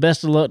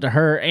 Best of luck to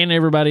her and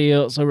everybody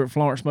else over at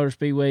Florence Motor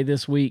Speedway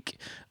this week.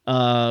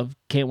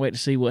 Can't wait to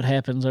see what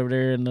happens over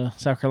there in the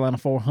South Carolina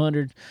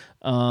 400.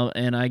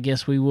 And I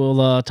guess we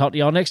will talk to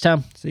y'all next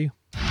time. See you.